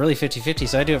guess it's really 50-50,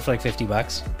 so I do it for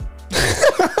 $50.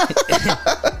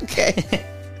 Okay.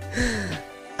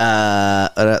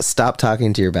 Stop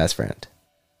talking to your best friend.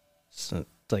 So,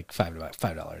 $5.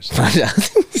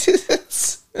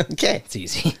 $5. Okay. It's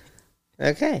easy.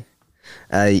 Okay.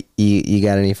 You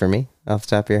got any for me off the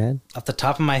top of your head? Off the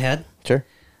top of my head? Sure.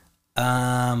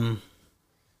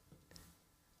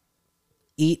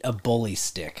 eat a bully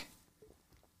stick?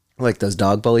 Like those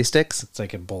dog bully sticks? It's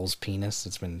like a bull's penis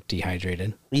that's been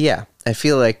dehydrated. Yeah. I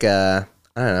feel like, I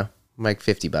don't know, like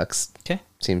 $50. Okay.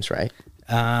 Seems right.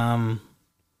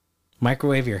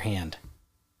 Microwave your hand.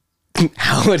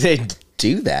 How would they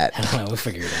do that? I don't know. We'll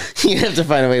figure it out. You have to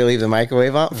find a way to leave the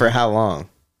microwave on for how long?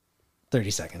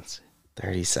 30 seconds.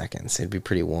 30 seconds. It'd be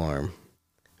pretty warm.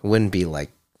 It wouldn't be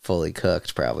like fully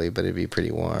cooked probably, but it'd be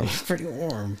pretty warm. Pretty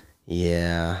warm.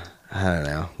 Yeah. I don't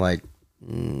know. Like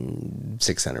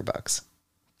 $600.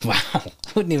 Wow.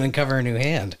 Wouldn't even cover a new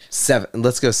hand.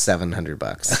 Let's go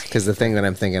 $700 because the thing that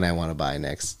I'm thinking I want to buy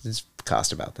next is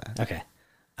cost about that. Okay.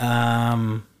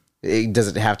 Does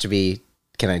it have to be?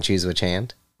 Can I choose which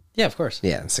hand? Yeah, of course.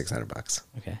 Yeah, $600.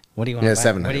 Okay. What do you want No, to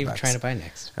buy? $700. What are you trying to buy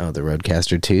next? Oh, the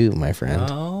Rodecaster 2, my friend.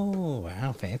 Oh,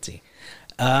 wow, fancy.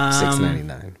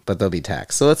 $699, but they'll be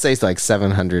taxed. So let's say it's like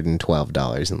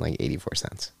 $712 and like 84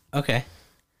 cents. Okay.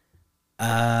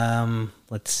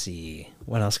 Let's see.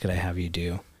 What else could I have you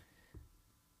do?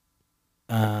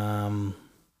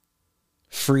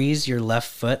 Freeze your left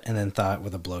foot and then thaw it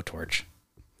with a blowtorch.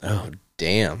 Oh,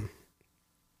 damn.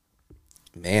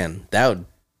 Man, that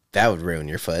would ruin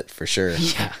your foot for sure.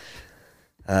 Yeah.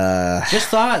 Just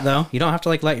thaw it though. You don't have to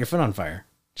like light your foot on fire.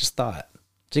 Just thaw it.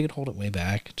 So you could hold it way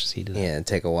back. Just heat it up. Yeah, it'd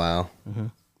take a while. Mm-hmm.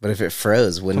 But if it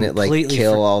froze, wouldn't it like Completely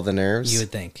kill all the nerves? You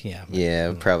would think, yeah. Yeah, it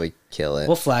would probably kill it.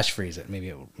 We'll flash freeze it. Maybe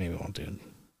it won't do it.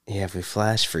 Yeah, if we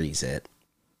flash freeze it,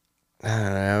 I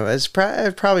don't know.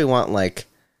 I'd probably want like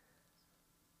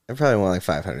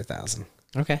 500,000.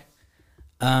 Okay.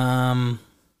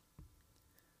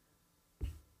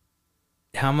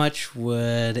 How much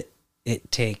would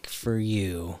it take for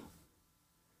you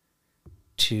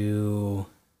to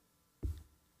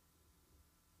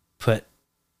put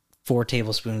 4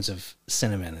 tablespoons of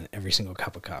cinnamon in every single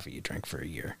cup of coffee you drink for a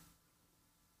year?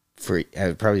 I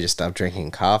would probably just stop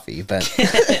drinking coffee, but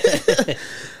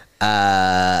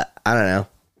I don't know.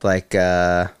 Like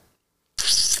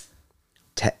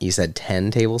you said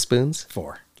 10 tablespoons?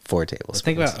 4. 4 tablespoons.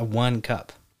 Think about 1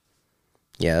 cup.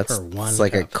 Yeah, it's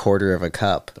like a quarter of a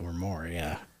cup. Or more,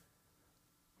 yeah.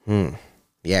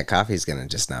 Yeah, coffee's going to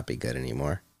just not be good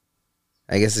anymore.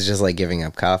 I guess it's just like giving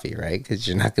up coffee, right? Because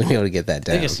you're not going to be able to get that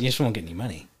down. You just won't get any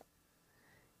money.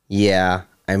 Yeah.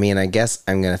 I mean, I guess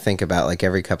I'm going to think about like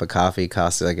every cup of coffee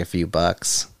costs like a few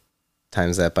bucks.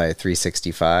 Times that by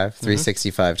 365.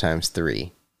 365 times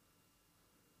 3.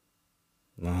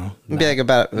 No. It'd be like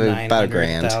about a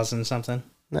grand. 900,000 something?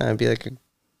 No, it'd be like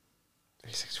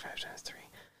 365 times 3.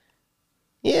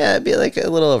 Yeah, it'd be like a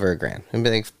little over a grand. It'd be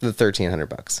like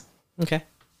 $1,300. Okay.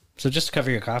 So just to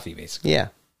cover your coffee, basically. Yeah.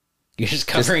 You're just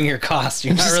covering your costs.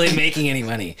 You're not really making any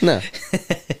money. No.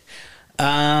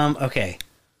 Okay.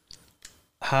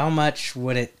 How much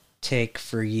would it take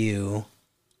for you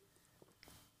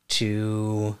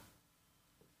to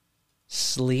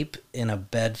sleep in a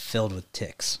bed filled with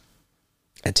ticks?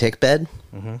 A tick bed?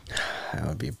 Mm-hmm. That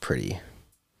would be pretty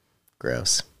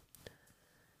gross.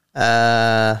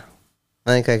 I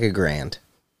think like $1,000.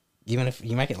 Even if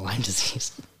you might get Lyme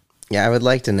disease. Yeah, I would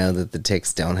like to know that the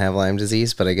ticks don't have Lyme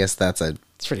disease, but I guess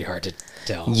it's pretty hard to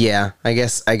tell. Yeah, I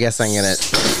guess I'm gonna.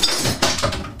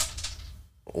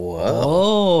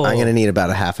 Whoa! I'm gonna need about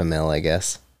 $500,000, I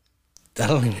guess. I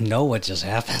don't even know what just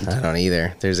happened. I don't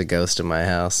either. There's a ghost in my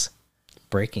house.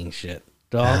 Breaking shit.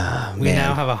 Dog, we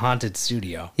now have a haunted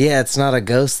studio. Yeah, it's not a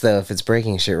ghost though. If it's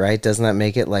breaking shit, right? Doesn't that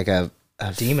make it like a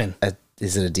demon?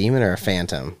 Is it a demon or a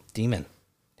phantom? Demon.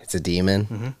 It's a demon.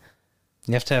 Mm-hmm.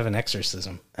 You have to have an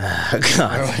exorcism. Oh,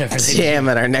 God. Damn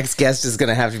it. Our next guest is going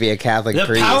to have to be a Catholic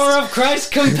priest. The power of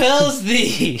Christ compels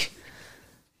thee.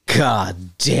 God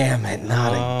damn it.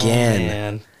 Not again.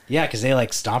 Man. Yeah, because they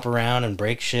like stomp around and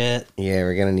break shit. Yeah,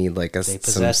 we're going to need like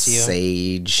some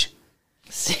sage.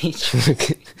 Sage.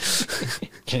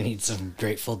 Gonna need some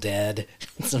Grateful Dead.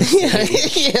 Some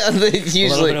yeah, they usually, a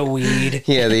little bit of weed.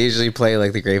 Yeah, they usually play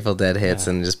like the Grateful Dead hits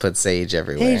and just put sage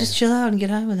everywhere. Hey, just chill out and get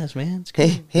high with us, man.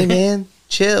 Hey, man,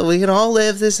 chill. We can all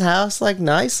live this house like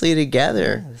nicely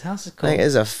together. Yeah, this house is cool. Like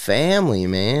as a family,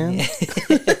 man.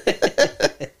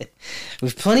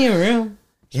 We've plenty of room.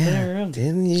 Yeah,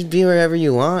 didn't you be wherever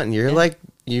you want? You're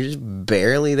you're just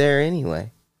barely there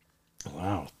anyway.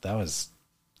 Wow, that was.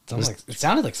 It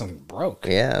sounded like something broke.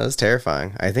 Yeah, it was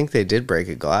terrifying. I think they did break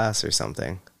a glass or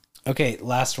something. Okay,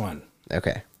 last one.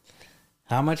 Okay.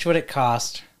 How much would it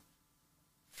cost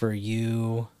for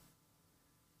you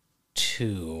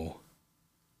to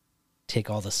take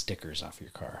all the stickers off your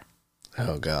car?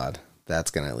 Oh, God.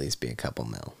 That's going to at least be a couple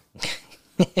mil.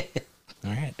 All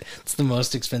right. It's the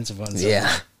most expensive one.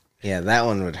 Yeah. Yeah, that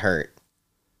one would hurt.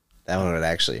 That one would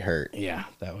actually hurt. Yeah,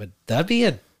 that'd be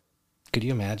a Could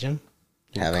you imagine?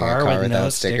 Having car a car with without no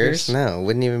stickers? stickers? No, it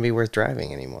wouldn't even be worth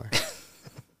driving anymore.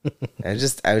 I would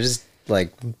just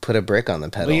like put a brick on the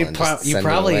pedal Well, and just you send it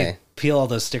probably away. peel all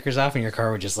those stickers off, and your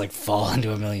car would just like fall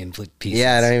into a million pieces.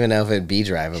 Yeah, I don't even know if it'd be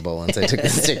drivable once I took the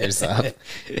stickers off.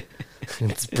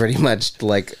 It's pretty much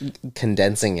like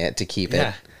condensing it to keep Yeah.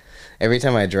 it. Every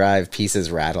time I drive, pieces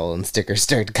rattle and stickers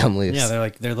start to come loose. Yeah,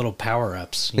 they're little power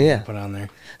ups. Yeah. Put on there.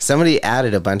 Somebody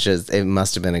added a bunch of, it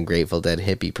must have been a Grateful Dead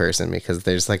hippie person, because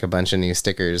there's like a bunch of new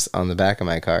stickers on the back of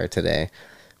my car today.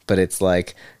 But it's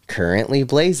like currently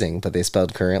blazing, but they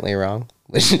spelled currently wrong.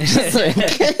 Which is just like,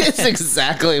 it's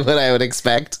exactly what I would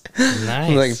expect.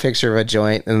 Nice. Like a picture of a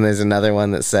joint, and there's another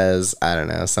one that says, I don't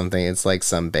know, something. It's like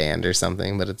some band or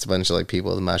something, but it's a bunch of like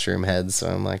people with mushroom heads. So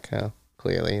I'm like, oh,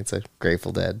 clearly it's a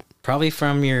Grateful Dead. Probably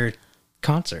from your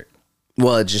concert.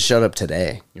 Well, it just showed up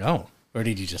today. Oh, or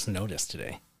did you just notice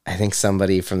today? I think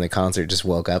somebody from the concert just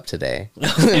woke up today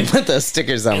and put those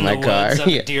stickers on In my the car. woods up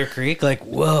Yeah. at Deer Creek, like,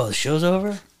 whoa, the show's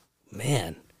over?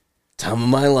 Man, Time of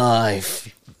my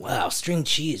life. wow, string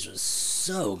cheese was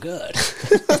so good.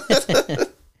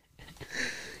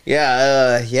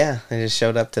 Yeah, it just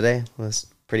showed up today. It was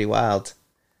pretty wild.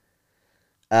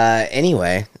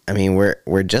 Anyway, I mean,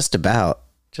 we're just about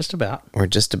We're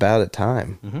just about at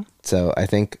time. Mm-hmm. So I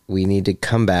think we need to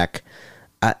come back.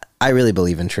 I really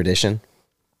believe in tradition.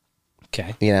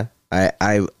 Okay. You know,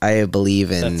 I believe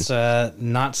in. That's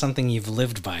not something you've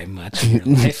lived by much in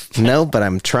your life. No, but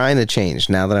I'm trying to change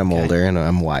now that I'm older and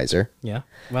I'm wiser. Yeah.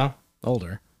 Well,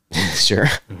 older. Sure.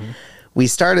 Mm-hmm. We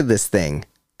started this thing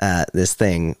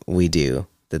we do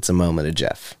that's a moment of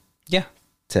Jeff. Yeah.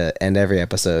 To end every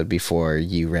episode before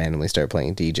you randomly start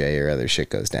playing DJ or other shit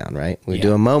goes down, right? We Yeah.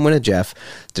 do a moment of Jeff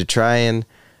to try and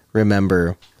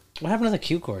remember What happened to the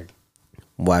cue cord?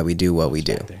 why we do what we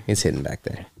do. back there. It's hidden back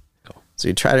there. Okay, cool. So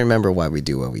we try to remember why we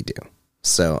do what we do.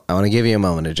 So I want to give you a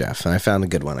moment of Jeff, and I found a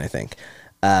good one, I think.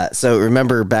 So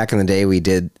remember back in the day we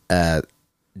did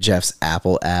Jeff's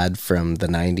Apple ad from the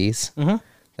 90s? Mm-hmm.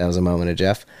 That was a moment of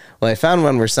Jeff. Well, I found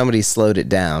one where somebody slowed it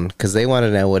down because they want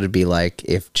to know what it'd be like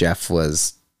if Jeff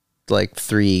was like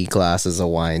 3 glasses of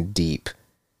wine deep.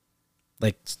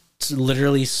 Like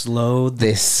literally slowed.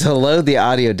 They slowed the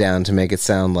audio down to make it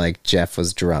sound like Jeff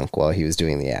was drunk while he was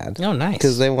doing the ad. Oh, nice.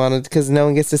 Because no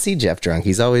one gets to see Jeff drunk.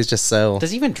 He's always just so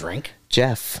Does he even drink?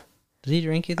 Jeff. Does he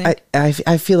drink, you think? I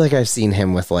feel like I've seen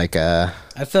him with like a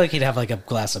I feel like he'd have like a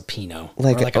glass of Pinot.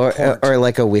 like or like or, a port. or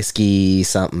like a whiskey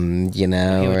something, you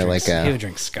know, He would or drink- like he would a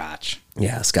drink scotch.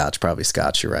 yeah, scotch, probably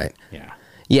scotch, you're right. Yeah.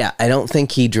 Yeah, I don't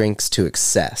think he drinks to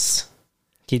excess.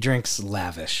 He drinks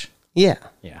lavish. Yeah.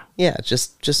 Yeah. Yeah,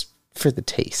 just for the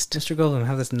taste. Mr. Goldblum,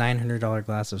 have this $900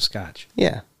 glass of scotch.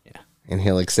 Yeah. Yeah. And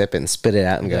he'll like sip it and spit it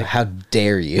out and go, Like- "How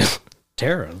dare you?"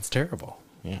 Terrible. It's terrible.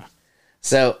 Yeah.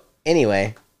 So,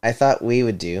 anyway, I thought we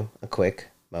would do a quick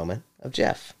moment of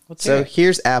Jeff. Let's So, hear it.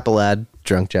 here's Apple ad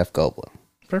drunk Jeff Goldblum.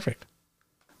 Perfect.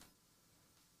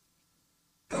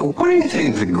 What do you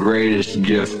think the greatest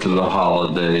gift of the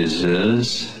holidays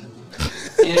is?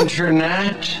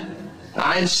 Internet?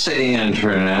 I'd say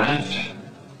internet.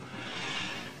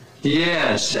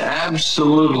 Yes,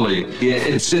 absolutely.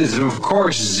 It's of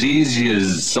course as easy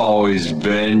as it's always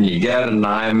been. You get an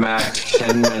iMac,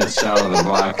 10 minutes out of the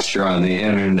box, you're on the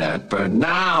internet. But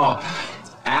now,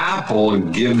 Apple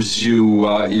gives you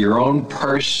your own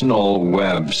personal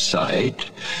website.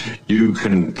 You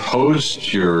can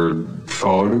post your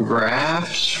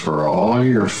photographs for all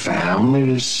your family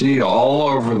to see all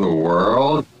over the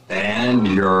world, and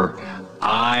your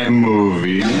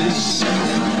iMovies.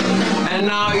 And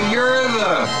now you're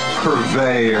the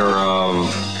purveyor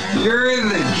of, you're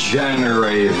the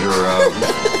generator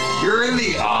of, you're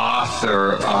the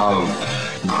author of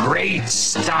great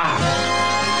stuff.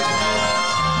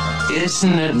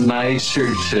 Isn't it nicer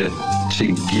to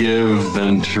give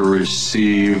than to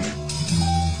receive?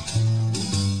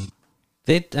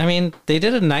 They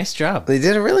did a nice job. They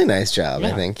did a really nice job,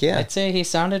 I think. Yeah. I'd say he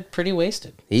sounded pretty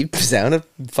wasted. He sounded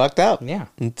fucked up. Yeah.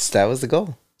 That was the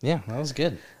goal. Yeah, that was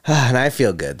good. And I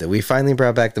feel good that we finally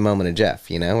brought back the moment of Jeff.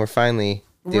 You know, we're finally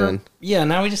doing. Yeah,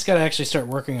 now we just got to actually start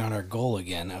working on our goal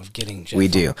again of getting Jeff We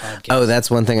on do. the podcast. Oh, that's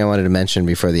one thing I wanted to mention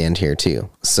before the end here too.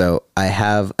 So I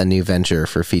have a new venture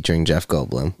for featuring Jeff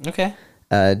Goldblum. Okay.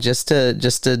 Just to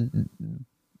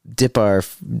dip our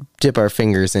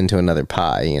fingers into another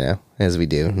pie, you know, as we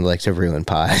do. We like to ruin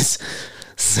pies.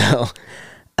 So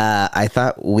I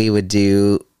thought we would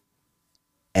do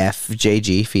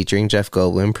FJG featuring Jeff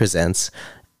Goldblum presents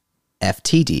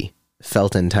FTD,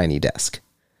 Felton Tiny Desk.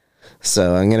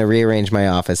 So I'm going to rearrange my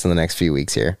office in the next few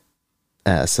weeks here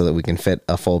so that we can fit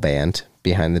a full band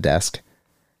behind the desk.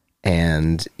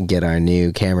 and get our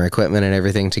new camera equipment and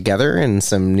everything together and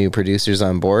some new producers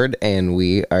on board, and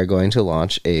we are going to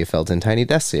launch a Felton Tiny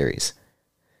Desk series.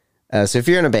 So if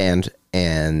you're in a band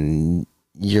and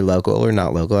you're local or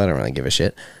not local, I don't really give a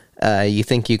shit, you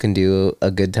think you can do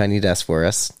a good tiny desk for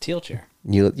us. Teal chair.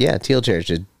 Teal chair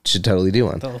should totally do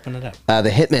one. They'll open it up. The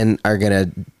Hitmen are going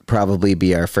to probably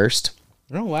be our first.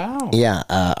 Oh, wow. Yeah,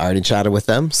 already chatted with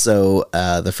them. So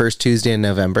the first Tuesday in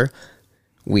November,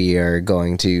 we are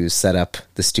going to set up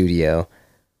the studio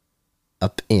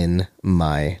up in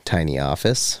my tiny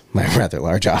office, my rather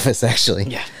large office,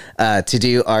 actually, to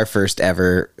do our first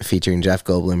ever featuring Jeff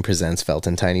Goldblum Presents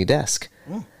Felton Tiny Desk.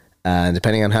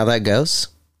 Depending on how that goes,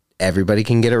 everybody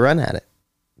can get a run at it.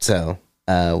 So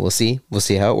we'll see. We'll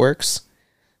see how it works.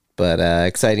 But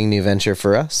exciting new venture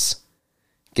for us.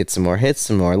 Get some more hits,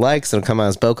 some more likes. It'll come out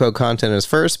as Boko content as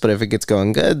first, but if it gets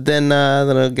going good, then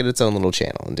it'll get its own little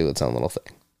channel and do its own little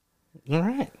thing. All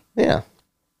right. Yeah.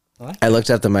 I looked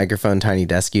up the microphone Tiny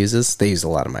Desk uses. They use a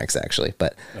lot of mics, actually,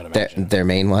 but their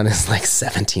main one is like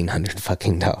 $1,700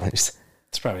 fucking dollars.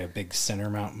 It's probably a big center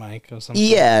mount mic or something.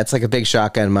 Yeah, it's like a big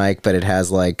shotgun mic, but it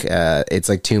has like it's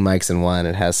like two mics in one.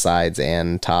 It has sides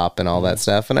and top and all that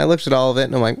stuff. And I looked at all of it,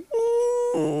 and I'm like,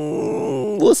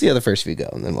 we'll see how the first few go,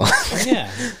 and then we'll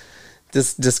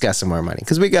just discuss some more money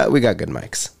because we got good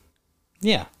mics.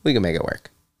 Yeah, we can make it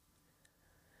work.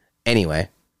 Anyway,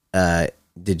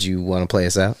 did you want to play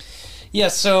us out? Yeah.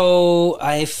 So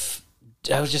I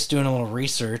was just doing a little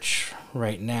research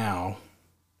right now.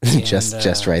 And,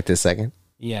 just right this second.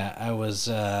 Yeah, I was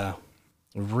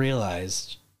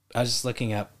realized I was just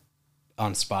looking up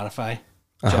on Spotify.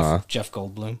 Jeff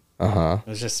Goldblum. It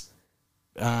was just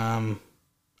I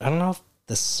don't know if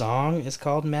the song is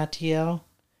called Mattiel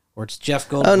or it's Jeff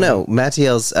Goldblum. Oh no,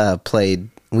 Mattiel's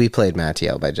we played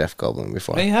Mattiel by Jeff Goldblum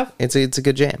before. Oh, you have? It's a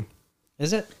good jam.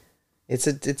 Is it? It's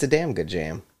a damn good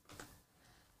jam.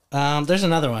 There's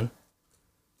another one.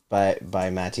 By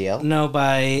Mattiel? No,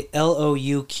 by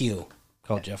LOUQ,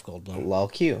 called Jeff Goldblum.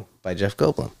 LOUQ by Jeff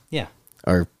Goldblum. Yeah.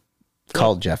 Or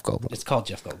called Jeff Goldblum. It's called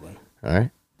Jeff Goldblum. All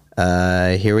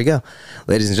right. Here we go.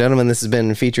 Ladies and gentlemen, this has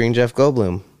been featuring Jeff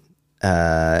Goldblum.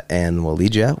 And we'll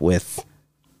lead you out with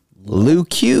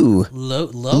LOUQ. Luke.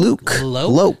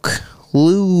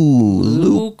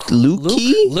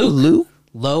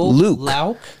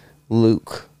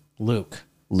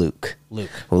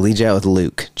 We'll lead you out with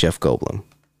Luke, Jeff Goldblum.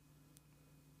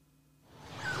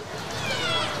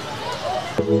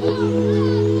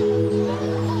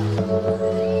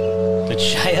 Did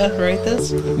Shia write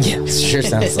this? Yeah, sure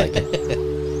sounds like it.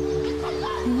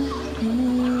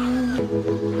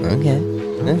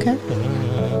 Okay.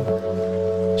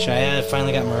 Shia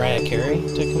finally got Mariah Carey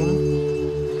to come on.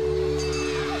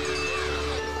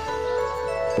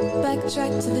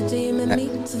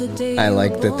 I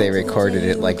like that they recorded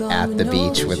it like at the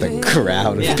beach with a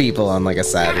crowd of people on like a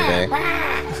Saturday.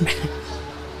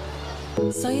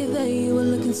 Saw you there, you were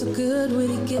looking so good with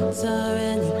your guitar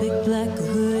and your big black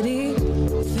hoodie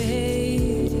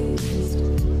faced.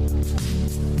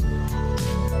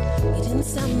 You didn't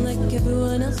sound like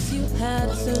everyone else, you had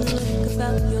a certain look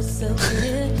about yourself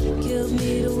and it killed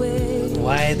me to wait.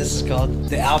 Why this is called,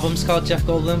 the album's called Jeff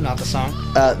Goldblum, not the song?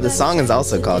 The song is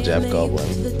also called Jeff Goldblum.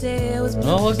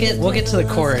 Well, we'll get to the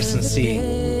chorus and see.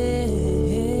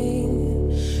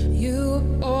 You were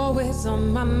always on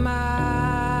my mind.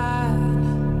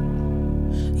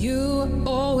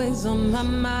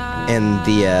 And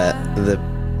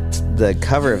the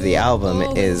cover of the album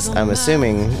is, I'm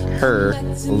assuming, her,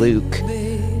 Luke,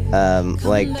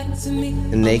 like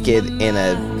naked in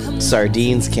a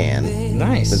sardines can.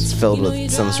 Nice. It's filled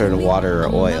with some sort of water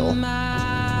or oil.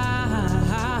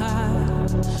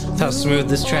 How smooth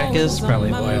this track is?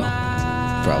 Probably oil.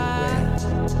 Probably.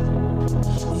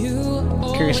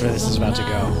 Curious where this is about to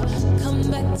go.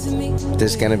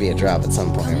 There's gonna be a drop at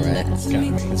some point, right? It's gotta be.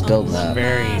 It's building up.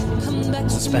 Very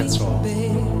suspenseful.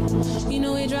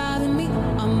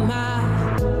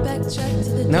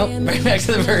 Nope. Right back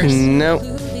to the verse. Nope.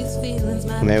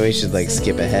 Maybe we should like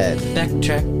skip ahead.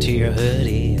 Backtrack to your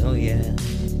hoodie. Oh yeah.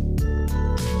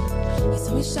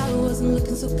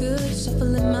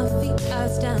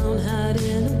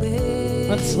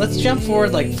 Let's jump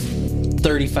forward like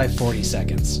 35, 40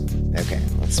 seconds. Okay.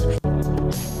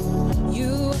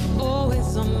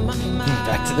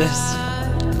 Back to this.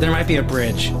 There might be a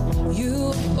bridge.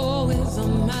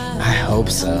 I hope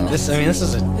so. This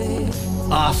is an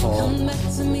awful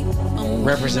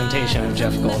representation of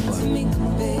Jeff Goldblum.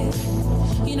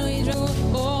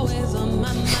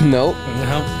 Nope.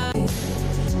 Nope.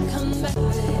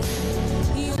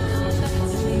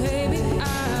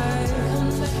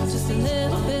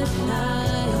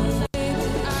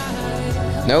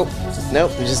 Nope.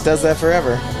 It just does that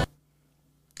forever.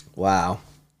 Wow.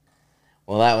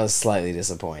 Well, that was slightly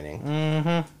disappointing.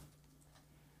 Mm-hmm.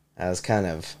 I was kind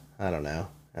of, I don't know.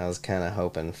 I was kind of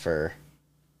hoping for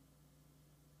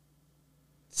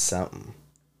something.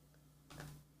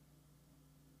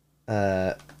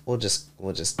 We'll just.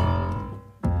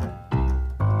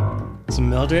 Some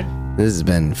Mildred? This has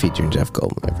been featuring Jeff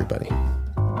Goldblum, everybody.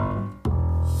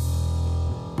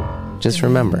 Just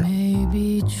remember.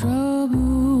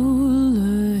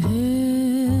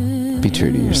 Be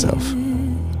true to yourself.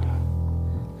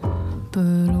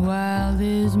 But while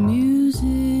there's music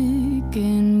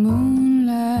and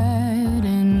moonlight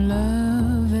and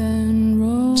love and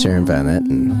romance, Sharon Van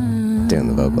Etten doing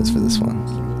the vocals for this one.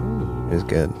 It was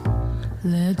good.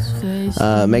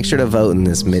 Make sure to vote in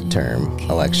this midterm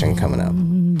election coming up.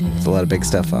 There's a lot of big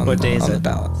stuff on, What day is on the it?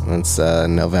 ballot. It's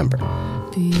November.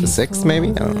 The 6th, maybe?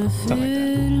 I don't know. Something like that.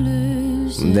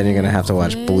 And then you're going to have to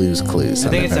watch Blue's Clues I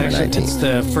on think it's November actually 19th. it's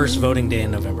the first voting day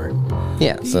in November.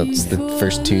 Yeah, so it's the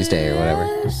first Tuesday or whatever.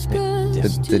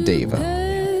 The day you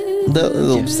vote.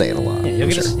 They'll say it a lot. Yeah, I'm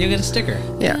you'll sure. get a sticker.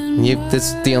 Yeah,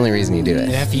 that's the only reason you do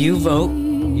And it. if you vote,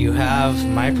 you have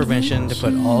my permission to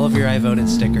put all of your I voted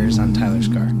stickers on Tyler's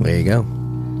car. There you go.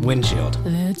 Windshield.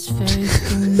 let's face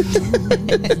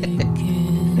the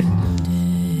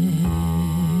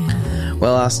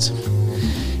Well, Lost.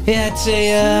 Yeah, it's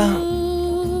a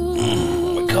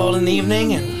we call it an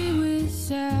evening and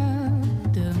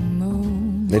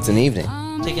It's an evening.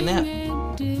 take a nap.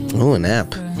 Oh, a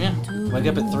nap. Yeah, wake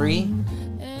up at 3.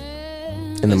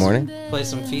 In the morning? Play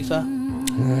some FIFA.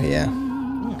 Oh, yeah.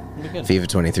 It'll be good. FIFA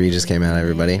 23 just came out,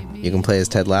 everybody. You can play as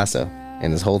Ted Lasso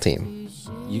and his whole team.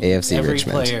 AFC Every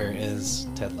Richmond. player is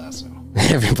Ted Lasso.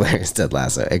 Every player is Ted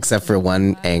Lasso, except for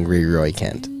one angry Roy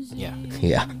Kent. Yeah,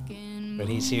 Yeah. but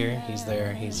he's here, he's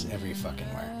there, he's every fucking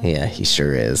where. Yeah, he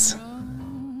sure is.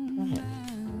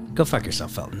 Go fuck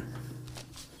yourself, Felton.